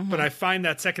 But I find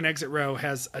that second exit row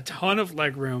has a ton of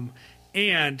legroom,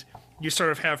 and you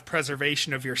sort of have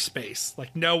preservation of your space.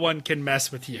 Like, no one can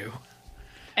mess with you.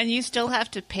 And you still have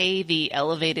to pay the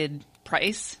elevated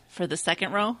price for the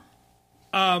second row?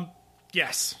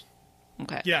 Yes.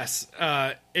 Okay. Yes.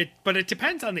 But it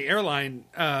depends on the airline.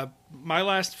 My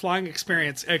last flying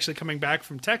experience, actually coming back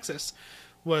from Texas,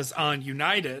 was on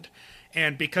United,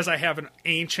 and because I have an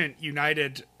ancient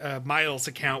United miles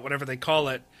account, whatever they call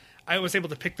it, I was able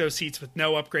to pick those seats with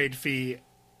no upgrade fee,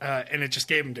 and it just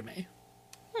gave them to me.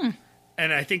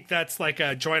 And I think that's like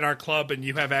a join our club, and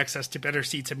you have access to better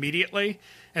seats immediately,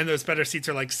 and those better seats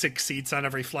are like 6 seats on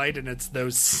every flight, and it's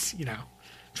those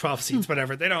 12 seats,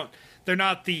 whatever. They're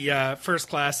not the first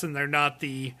class, and they're not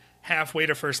the halfway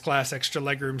to first class extra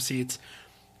legroom seats,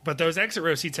 but those exit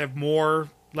row seats have more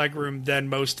legroom than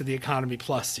most of the economy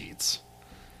plus seats.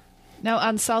 Now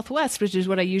on Southwest, which is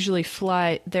what I usually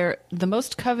fly, the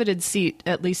most coveted seat,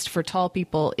 at least for tall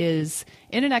people, is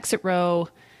in an exit row,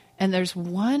 and there's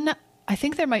one. I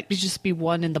think there might just be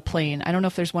one in the plane. I don't know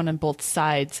if there's one on both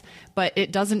sides, but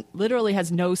it literally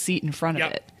has no seat in front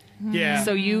of it. Yeah.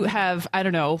 So you have,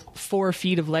 4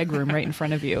 feet of legroom right in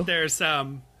front of you. There's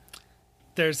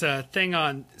a thing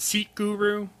on Seat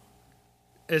Guru,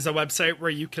 is a website where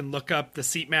you can look up the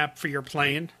seat map for your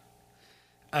plane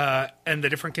and the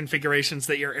different configurations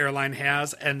that your airline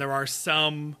has. And there are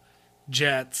some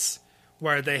jets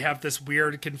where they have this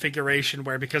weird configuration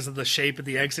where because of the shape of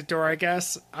the exit door, I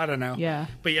guess. I don't know. Yeah.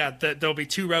 But yeah, there'll be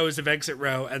 2 rows of exit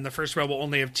row, and the first row will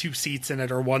only have 2 seats in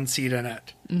it or 1 seat in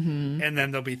it. Mm-hmm. And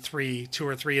then there'll be 2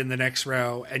 or 3 in the next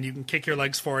row, and you can kick your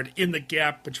legs forward in the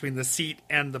gap between the seat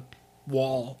and the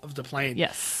wall of the plane.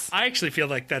 Yes. I actually feel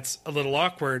like that's a little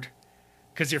awkward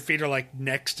because your feet are like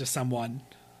next to someone.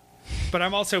 But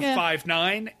I'm also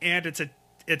 5'9", and it's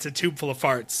a tube full of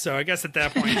farts. So I guess at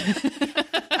that point...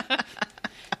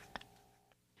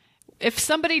 If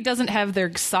somebody doesn't have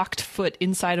their socked foot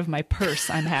inside of my purse,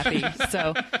 I'm happy.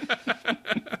 So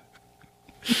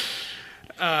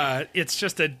it's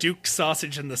just a Duke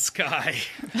sausage in the sky.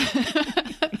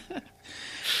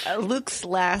 Luke's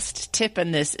last tip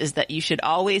in this is that you should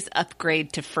always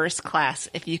upgrade to first class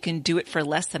if you can do it for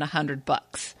less than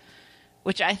 $100,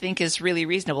 which I think is really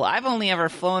reasonable. I've only ever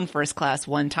flown first class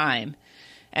one time,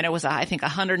 and it was, I think,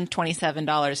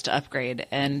 $127 to upgrade.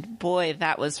 And boy,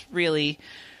 that was really,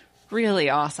 really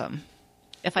awesome.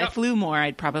 If I flew more,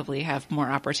 I'd probably have more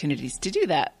opportunities to do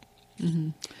that.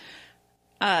 Mm-hmm.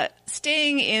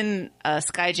 Staying in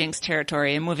Skyjinx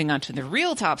territory and moving on to the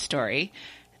real top story,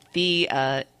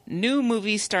 the new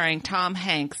movie starring Tom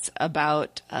Hanks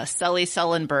about Sully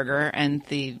Sullenberger and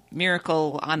the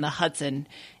Miracle on the Hudson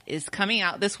is coming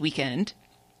out this weekend.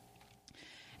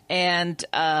 And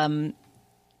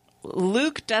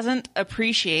Luke doesn't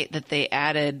appreciate that they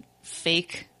added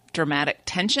fake dramatic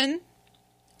tension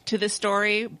to the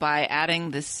story by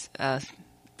adding this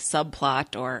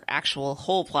subplot or actual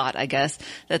whole plot, I guess,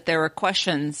 that there were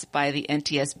questions by the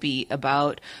NTSB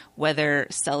about whether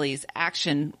Sully's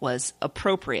action was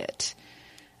appropriate.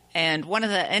 And one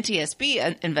of the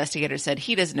NTSB investigators said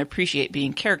he doesn't appreciate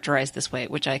being characterized this way,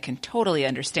 which I can totally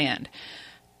understand.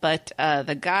 But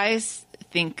the guys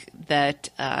think that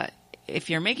if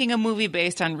you're making a movie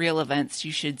based on real events,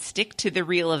 you should stick to the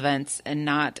real events and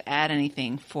not add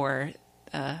anything for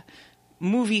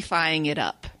movie-fying it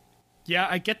up. Yeah,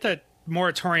 I get that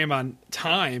moratorium on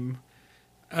time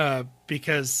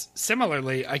because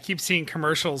similarly, I keep seeing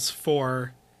commercials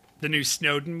for the new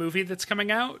Snowden movie that's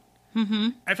coming out. Mm-hmm.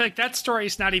 I feel like that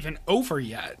story's not even over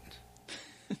yet.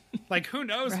 Like, who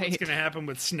knows what's going to happen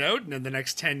with Snowden in the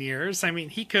next 10 years? I mean,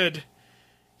 he could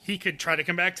try to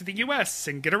come back to the U.S.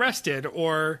 and get arrested,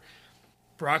 or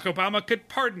Barack Obama could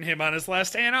pardon him on his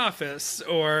last day in office,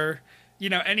 or, you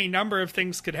know, any number of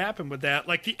things could happen with that.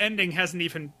 Like, the ending hasn't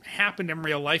even happened in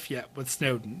real life yet with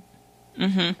Snowden.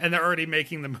 Mm-hmm. And they're already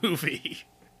making the movie.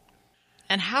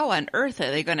 And how on earth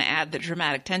are they going to add the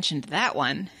dramatic tension to that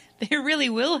one? They really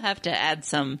will have to add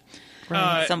some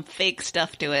fake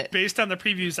stuff to it. Based on the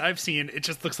previews I've seen, it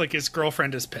just looks like his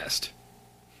girlfriend is pissed.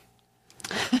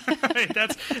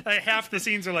 That's half the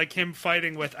scenes are like him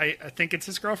fighting with, I think it's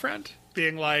his girlfriend,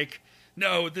 being like,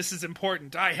 no, this is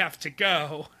important, I have to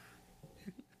go.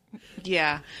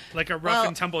 Yeah. Like a rough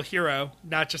and tumble hero,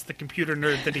 not just the computer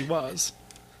nerd that he was.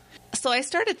 So I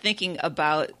started thinking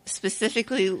about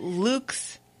specifically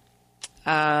Luke's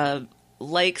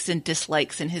likes and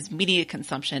dislikes in his media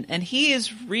consumption. And he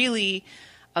is really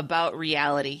about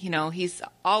reality. You know, he's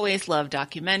always loved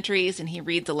documentaries, and he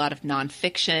reads a lot of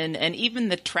nonfiction, and even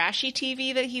the trashy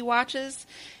TV that he watches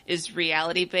is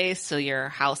reality based. So your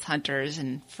House Hunters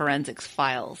and Forensics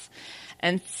Files.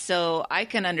 And so I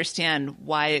can understand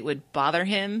why it would bother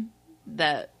him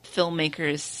that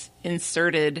filmmakers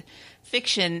inserted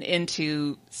fiction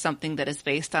into something that is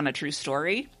based on a true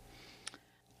story.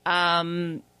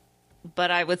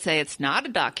 But I would say it's not a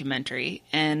documentary,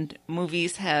 and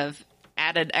movies have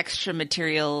added extra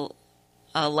material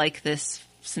like this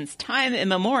since time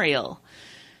immemorial.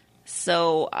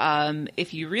 So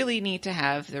if you really need to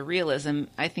have the realism,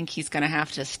 I think he's going to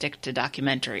have to stick to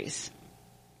documentaries.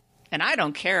 And I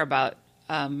don't care about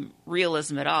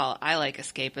realism at all. I like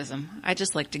escapism. I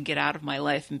just like to get out of my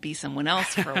life and be someone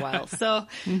else for a while. So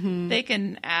they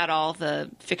can add all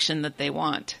the fiction that they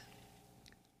want.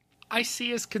 I see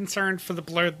his concern for the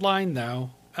blurred line,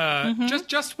 though.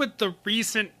 Just with the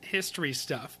recent history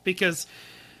stuff, because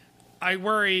I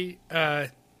worry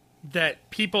that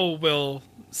people will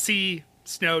see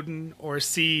Snowden or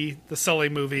see the Sully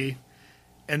movie,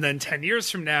 and then 10 years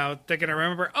from now, they're going to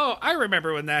remember, oh, I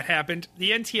remember when that happened.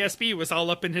 The NTSB was all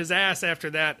up in his ass after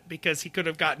that because he could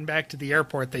have gotten back to the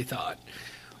airport, they thought.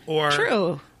 Or,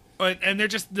 true. And they're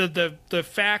just, the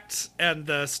facts and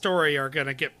the story are going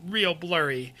to get real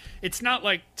blurry. It's not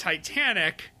like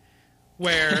Titanic,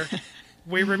 where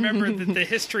we remember that the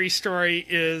history story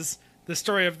is the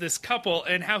story of this couple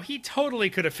and how he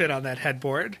totally could have fit on that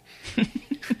headboard.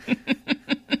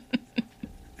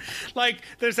 Like,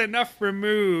 there's enough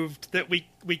removed that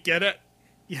we get it.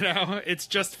 It's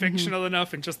just fictional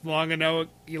enough and just long ago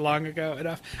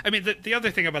enough. I mean, the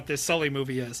other thing about this Sully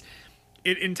movie is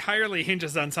it entirely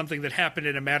hinges on something that happened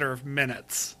in a matter of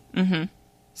minutes. Mm-hmm.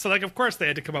 So, like, of course they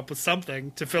had to come up with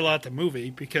something to fill out the movie,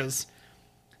 because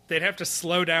they'd have to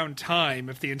slow down time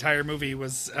if the entire movie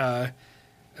was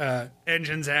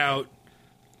engines out,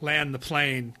 land the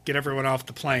plane, get everyone off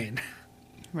the plane.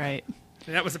 Right.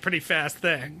 And that was a pretty fast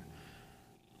thing.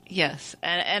 Yes,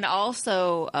 and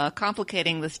also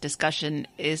complicating this discussion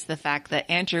is the fact that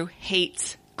Andrew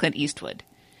hates Clint Eastwood.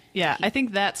 Yeah, I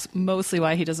think that's mostly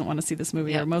why he doesn't want to see this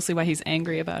movie, Yep. or mostly why he's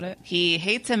angry about it. He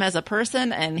hates him as a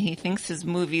person, and he thinks his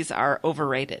movies are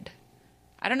overrated.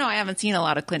 I don't know, I haven't seen a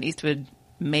lot of Clint Eastwood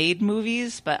made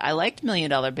movies, but I liked $1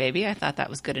 Million Baby. I thought that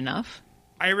was good enough.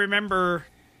 I remember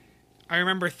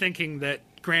thinking that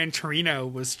Gran Torino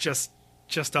was just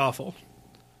awful.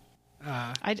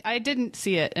 I didn't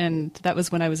see it, and that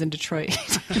was when I was in Detroit.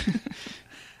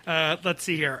 Let's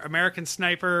see here. American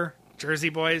Sniper, Jersey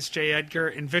Boys, J. Edgar,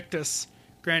 Invictus,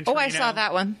 Gran Torino. Oh, I saw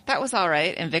that one. That was all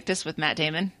right. Invictus with Matt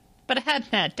Damon. But it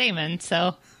had Matt Damon,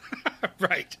 so...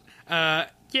 Right.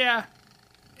 Yeah.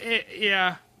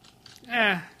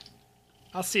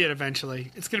 I'll see it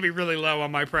eventually. It's going to be really low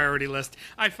on my priority list.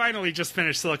 I finally just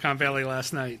finished Silicon Valley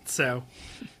last night, so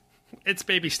it's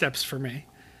baby steps for me.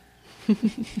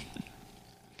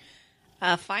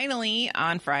 Finally,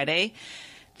 on Friday,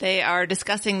 they are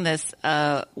discussing this, is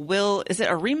it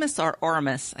Aremus or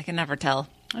Oramus? I can never tell.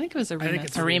 I think it was Aremus. I think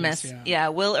it's Aremus. yeah.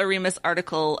 Will Aremus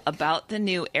article about the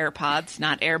new AirPods,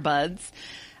 not Airbuds,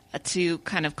 to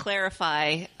kind of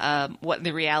clarify what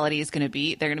the reality is going to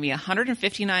be. They're going to be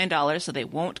 $159, so they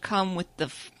won't come with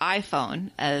the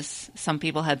iPhone, as some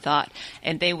people had thought,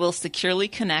 and they will securely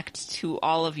connect to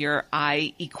all of your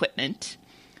equipment.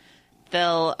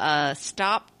 They'll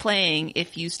stop playing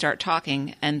if you start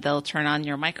talking, and they'll turn on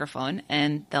your microphone,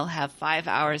 and they'll have 5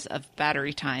 hours of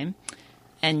battery time,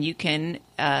 and you can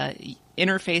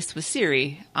interface with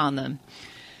Siri on them.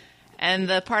 And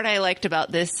the part I liked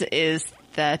about this is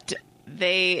that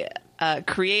they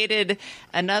created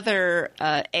another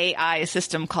AI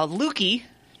system called Lukey,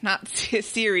 not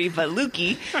Siri, but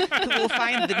Lukey, who will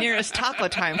find the nearest taco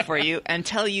time for you and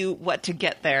tell you what to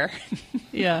get there.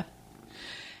 Yeah.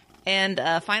 And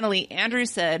finally, Andrew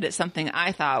said something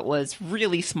I thought was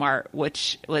really smart,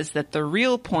 which was that the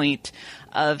real point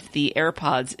of the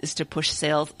AirPods is to push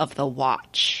sales of the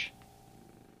watch.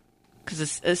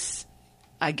 Because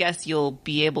I guess you'll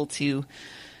be able to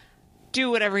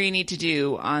do whatever you need to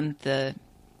do on the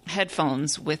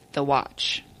headphones with the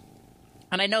watch.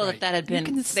 And I know Right. that had been,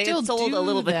 can they still had sold do a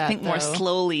little bit, I think, that, more though.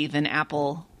 slowly than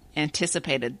Apple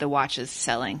anticipated the watches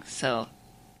selling. So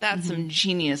that's some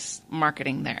genius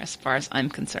marketing there as far as I'm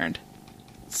concerned.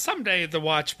 Someday the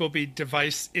watch will be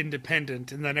device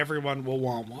independent, and then everyone will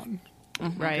want one.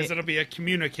 Right. Because it'll be a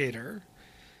communicator.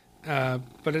 But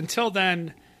until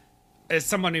then, as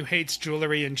someone who hates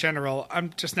jewelry in general,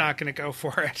 I'm just not going to go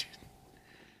for it.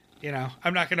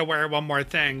 I'm not going to wear one more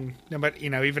thing, but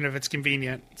even if it's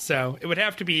convenient. So it would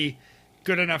have to be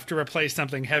good enough to replace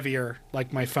something heavier,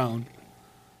 like my phone.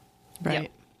 Right.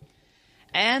 Yep.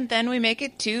 And then we make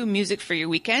it to Music for Your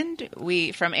Weekend.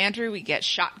 From Andrew, we get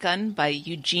Shotgun by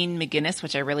Eugene McGinnis,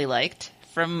 which I really liked.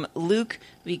 From Luke,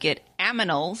 we get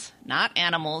Aminals, not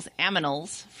Animals,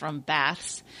 Aminals from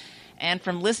Baths. And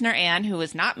from listener Anne, who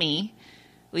is not me,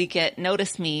 we get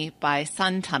Notice Me by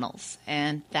Sun Tunnels.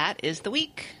 And that is the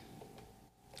week.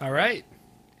 All right.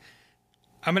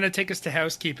 I'm going to take us to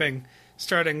housekeeping,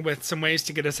 starting with some ways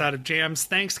to get us out of jams.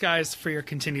 Thanks, guys, for your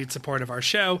continued support of our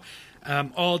show.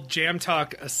 All jam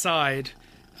talk aside,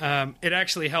 it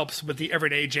actually helps with the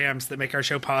everyday jams that make our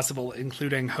show possible,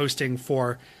 including hosting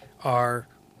for our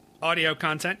audio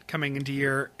content coming into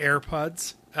your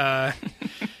AirPods,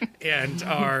 and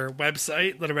our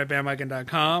website,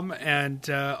 littleredbandwagon.com, and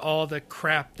all the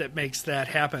crap that makes that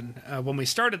happen. When we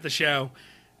started the show,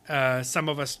 some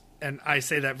of us, and I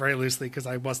say that very loosely because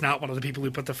I was not one of the people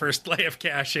who put the first lay of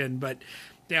cash in, but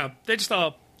they just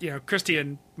all, Christy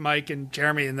and Mike and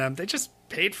Jeremy and them, they just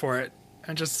paid for it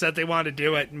and just said they wanted to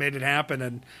do it and made it happen.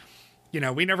 And,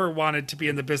 we never wanted to be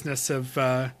in the business of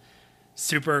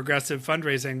super aggressive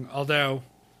fundraising, although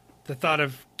the thought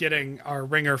of getting our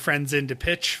ringer friends in to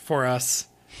pitch for us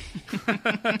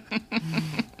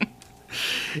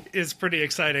is pretty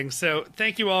exciting. So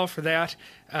thank you all for that.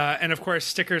 And of course,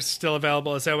 stickers still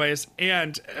available as always.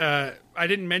 And I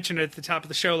didn't mention it at the top of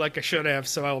the show like I should have,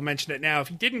 so I will mention it now.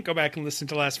 If you didn't go back and listen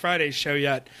to last Friday's show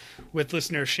yet with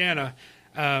listener Shanna,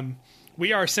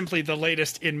 we are simply the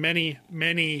latest in many,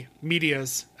 many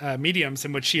mediums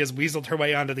in which she has weaseled her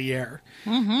way onto the air.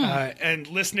 And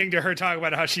listening to her talk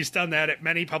about how she's done that at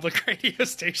many public radio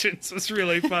stations was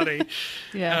really funny.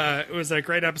 It was a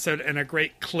great episode and a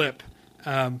great clip.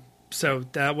 So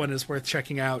that one is worth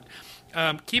checking out.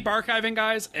 Keep archiving,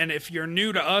 guys. And if you're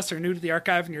new to us or new to the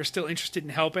archive and you're still interested in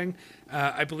helping,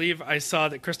 I believe I saw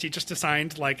that Christy just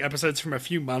assigned episodes from a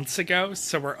few months ago.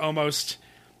 So we're almost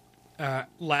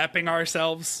lapping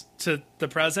ourselves to the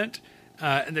present.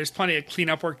 And there's plenty of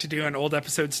cleanup work to do on old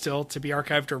episodes still to be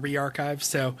archived or re-archived.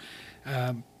 So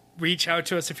reach out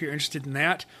to us if you're interested in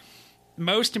that.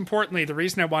 Most importantly, the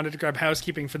reason I wanted to grab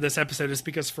housekeeping for this episode is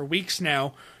because for weeks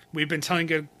now, we've been telling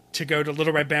you to go to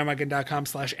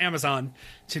littleredbandwagon.com/Amazon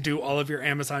to do all of your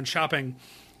Amazon shopping.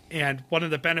 And one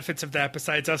of the benefits of that,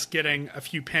 besides us getting a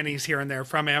few pennies here and there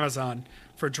from Amazon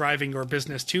for driving your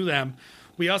business to them,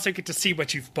 we also get to see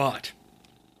what you've bought.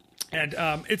 And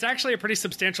it's actually a pretty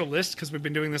substantial list because we've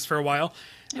been doing this for a while.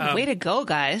 Way to go,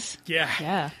 guys.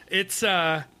 Yeah. It's,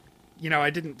 I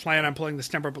didn't plan on pulling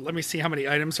this number, but let me see how many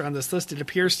items are on this list. It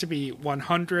appears to be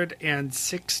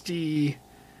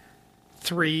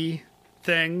 163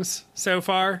 things so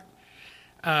far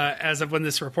as of when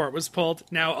this report was pulled.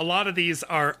 Now, a lot of these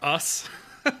are us.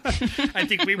 I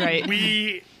think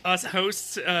we us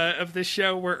hosts of this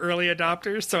show were early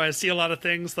adopters, so I see a lot of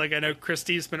things. I know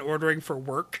Christy's been ordering for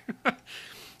work,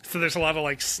 so there's a lot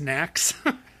of snacks.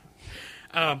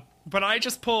 But I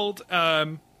just pulled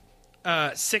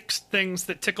 6 things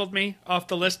that tickled me off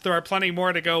the list. There are plenty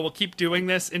more to go. We'll keep doing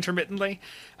this intermittently.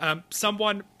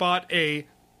 Someone bought a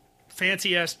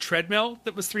fancy ass treadmill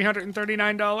that was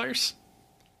 $339.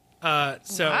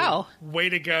 Wow. Way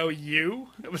to go, you.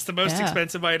 It was the most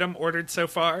expensive item ordered so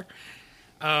far.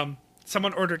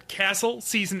 Someone ordered Castle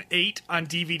Season 8 on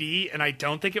DVD, and I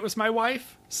don't think it was my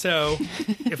wife. So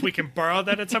if we can borrow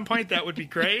that at some point, that would be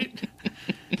great.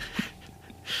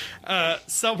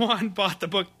 Someone bought the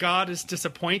book God is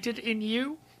Disappointed in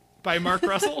You by Mark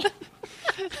Russell.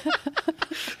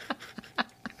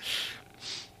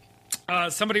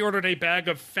 Somebody ordered a bag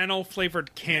of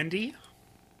fennel-flavored candy.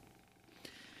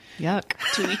 Yuck.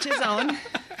 To each his own.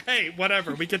 Hey,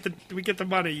 whatever. We get the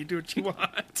money. You do what you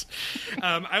want.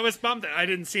 I was bummed that I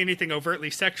didn't see anything overtly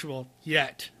sexual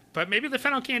yet, but maybe the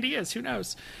fennel candy is. Who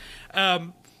knows?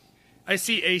 I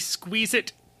see a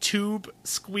Squeeze-It tube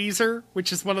squeezer,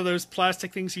 which is one of those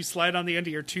plastic things you slide on the end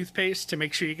of your toothpaste to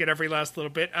make sure you get every last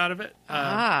little bit out of it.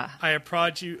 I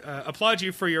applaud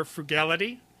you for your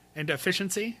frugality and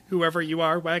efficiency, whoever you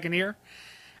are, Wagoneer.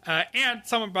 And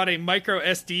someone bought a micro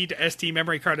SD to SD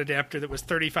memory card adapter that was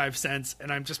 35 cents,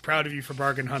 and I'm just proud of you for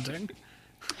bargain hunting.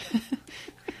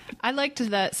 I liked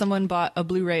that someone bought a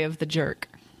Blu-ray of The Jerk.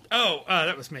 Oh,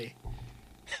 that was me.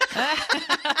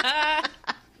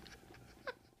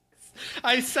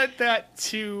 I sent that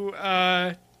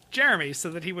to Jeremy so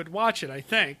that he would watch it, I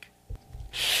think.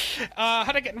 How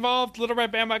to get involved,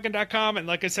 littleredbandwagon.com, and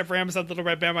like I said for Amazon,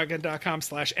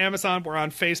 littleredbandwagon.com/Amazon. We're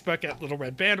on Facebook at Little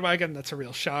Red Bandwagon. That's a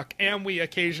real shock. And we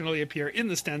occasionally appear in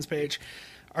the Stens page.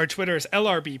 Our Twitter is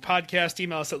LRB Podcast.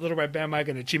 Email us at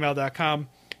littleredbandwagon@gmail.com.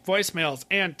 Voicemails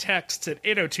and texts at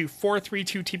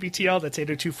 802-432-TBTL. That's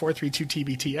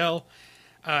 802-432-TBTL.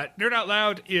 Nerd Out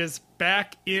Loud is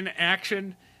back in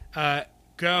action.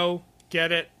 Go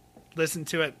get it. Listen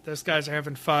to it. Those guys are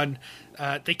having fun.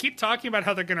 They keep talking about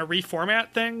how they're going to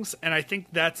reformat things, and I think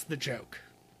that's the joke.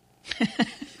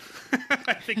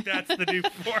 I think that's the new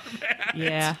format.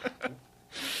 Yeah.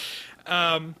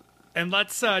 And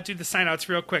let's do the sign-outs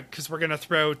real quick, because we're going to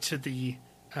throw to the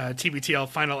TBTL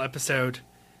final episode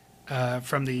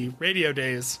from the Radio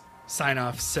Days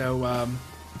sign-off. So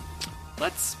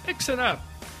let's mix it up.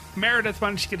 Meredith, why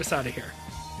don't you get us out of here?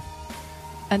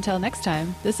 Until next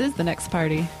time, this is The Next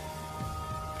Party.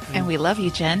 And we love you,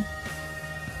 Jen.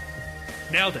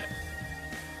 Nailed it.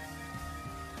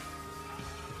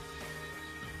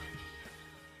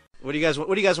 What do you guys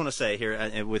want to say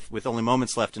here with only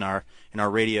moments left in our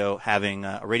radio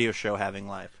show having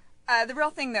life? The real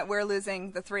thing that we're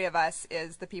losing, the three of us,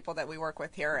 is the people that we work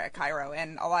with here at Cairo,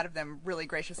 and a lot of them really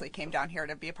graciously came down here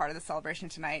to be a part of the celebration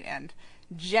tonight, and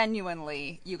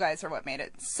genuinely, you guys are what made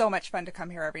it so much fun to come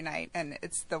here every night, and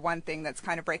it's the one thing that's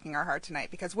kind of breaking our heart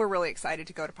tonight, because we're really excited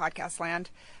to go to Podcast Land,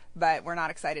 but we're not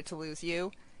excited to lose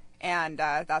you, and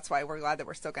that's why we're glad that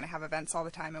we're still going to have events all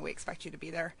the time, and we expect you to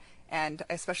be there, and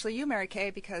especially you, Mary Kay,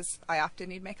 because I often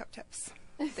need makeup tips.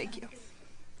 Thank you.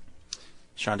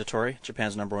 Sean Dottori,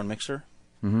 Japan's #1 mixer.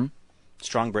 Mm-hmm.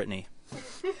 Strong Britney.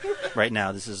 Right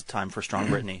now, this is time for Strong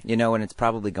Britney. You know when it's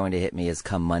probably going to hit me is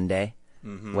come Monday,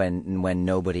 when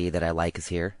nobody that I like is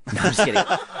here. No, I'm just kidding.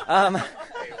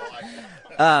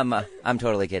 I'm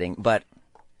totally kidding, but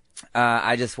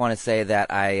I just want to say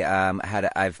that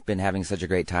I've been having such a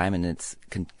great time, and it's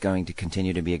going to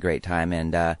continue to be a great time.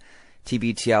 And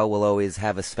TBTL will always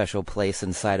have a special place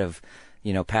inside of,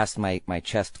 past my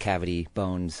chest cavity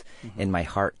bones in my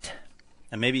heart,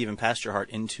 and maybe even past your heart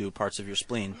into parts of your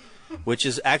spleen, which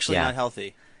is actually not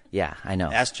healthy. Yeah, I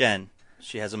know. Ask Jen.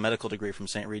 She has a medical degree from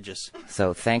St. Regis.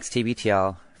 So thanks,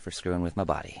 TBTL, for screwing with my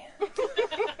body.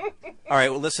 All right,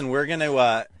 well, listen, we're going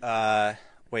to...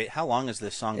 wait, how long is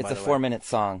this song, by the way? It's a 4-minute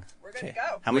song. We're good to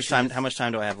go. How much time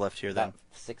do I have left here, then? About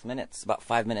 6 minutes, about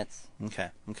 5 minutes. Okay.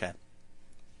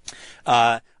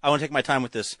 I want to take my time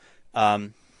with this.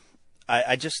 I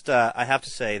have to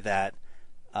say that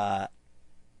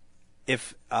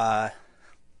if...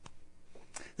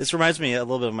 this reminds me a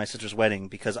little bit of my sister's wedding,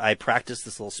 because I practiced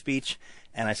this little speech,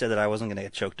 and I said that I wasn't going to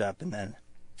get choked up, and then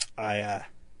I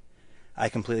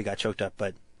completely got choked up.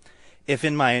 But if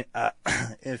in my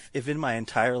if in my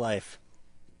entire life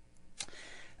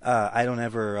I don't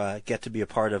ever get to be a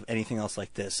part of anything else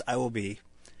like this, I will be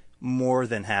more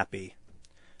than happy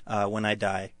when I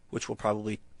die, which will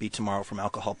probably be tomorrow from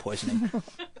alcohol poisoning.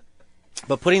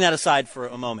 But putting that aside for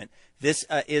a moment, this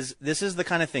is the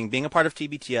kind of thing, being a part of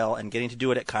TBTL and getting to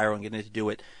do it at Cairo and getting to do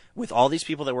it with all these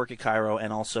people that work at Cairo,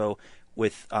 and also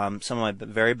with some of my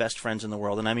very best friends in the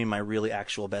world, and I mean my really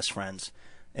actual best friends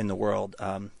in the world,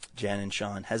 Jan and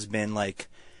Sean, has been like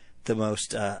the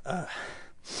most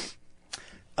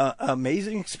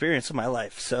amazing experience of my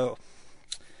life. So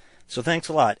thanks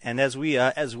a lot. And as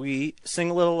we sing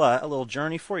a little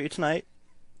journey for you tonight,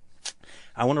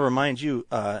 I want to remind you,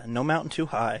 no mountain too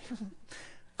high.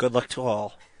 Good luck to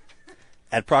all.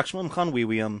 Ad proximum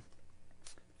convivium.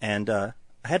 And I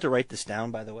had to write this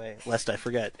down, by the way, lest I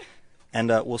forget. And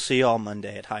we'll see you all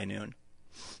Monday at high noon.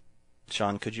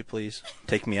 Sean, could you please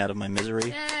take me out of my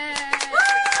misery?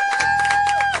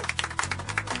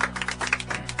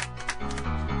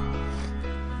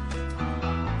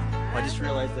 I just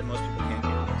realized that most people can't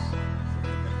hear this.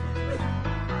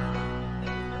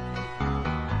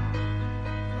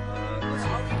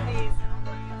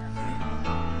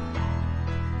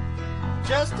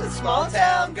 Just a small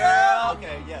town girl.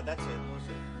 Okay, yeah, that's it.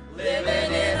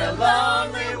 Living in a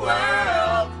lonely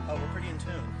world. Oh, we're pretty in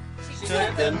tune. She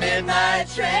took the midnight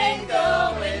train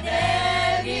going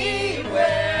anywhere.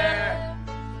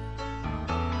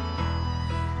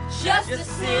 Just a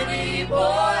city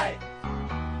boy,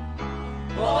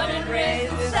 born and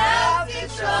raised in South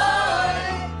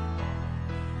Detroit.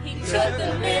 He took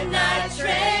the midnight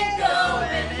train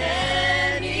going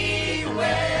anywhere.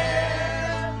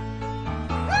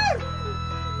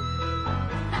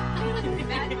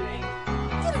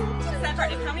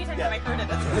 How many times have I heard it?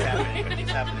 It's happening.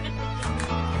 It's happening.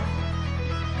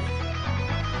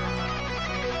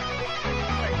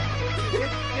 Good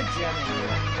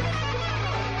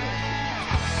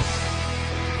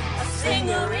A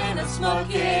singer in a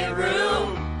smoky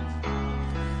room,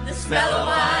 the smell of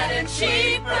wine and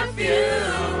cheap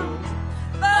perfume.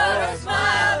 For a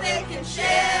smile they can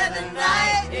share the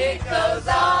night. It goes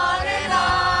on and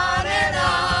on and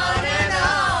on and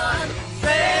on.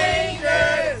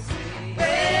 Strangers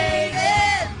waiting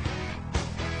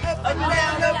up and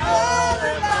down the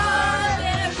boulevard.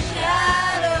 Their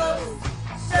shadows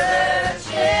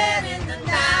searching in the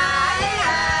night.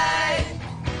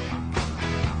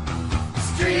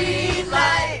 Street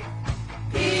light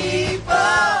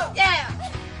people, yeah,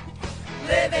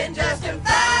 living just in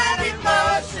fine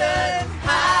emotion,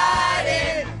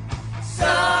 hiding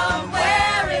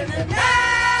somewhere in the night.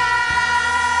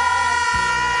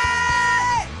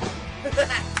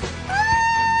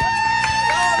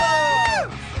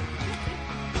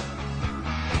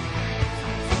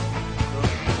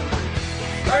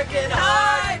 Working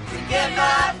hard to get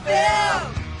my fill.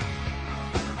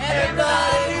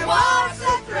 Everybody wants a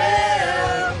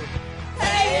thrill.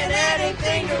 Paying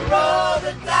anything to roll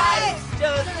the dice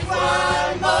just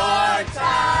one more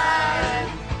time.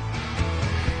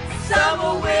 Some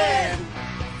will win,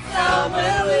 some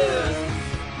will lose.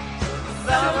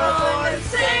 Some are going to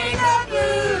sing the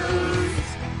blues.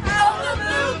 Oh, the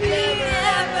movie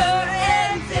never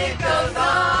ends. It goes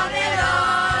on and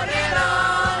on and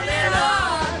on and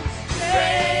on.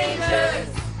 Strangers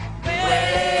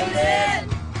waiting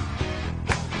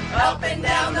up and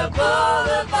down the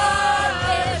boulevard.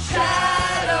 Their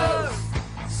shadows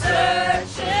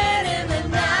searching in the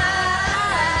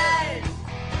night.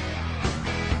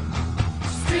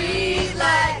 Street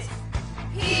lights,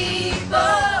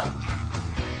 people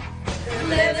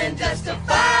living just to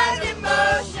find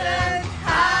emotion,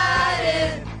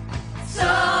 hiding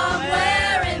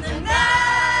somewhere in the night.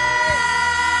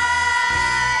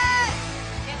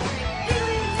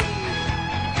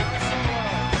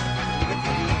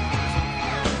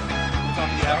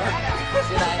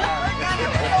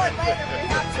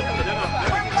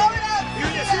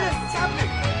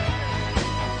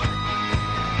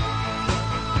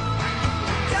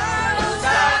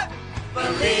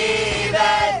 Believe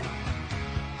it.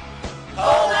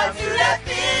 Hold on to that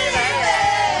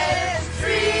feeling.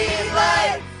 Street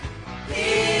lights,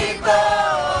 people.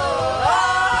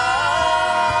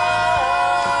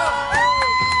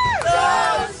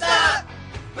 Don't stop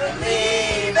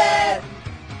believing.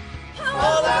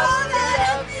 Hold on to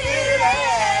that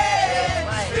feeling.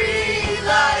 Street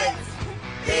lights,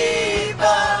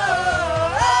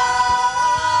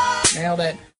 people. Nailed it.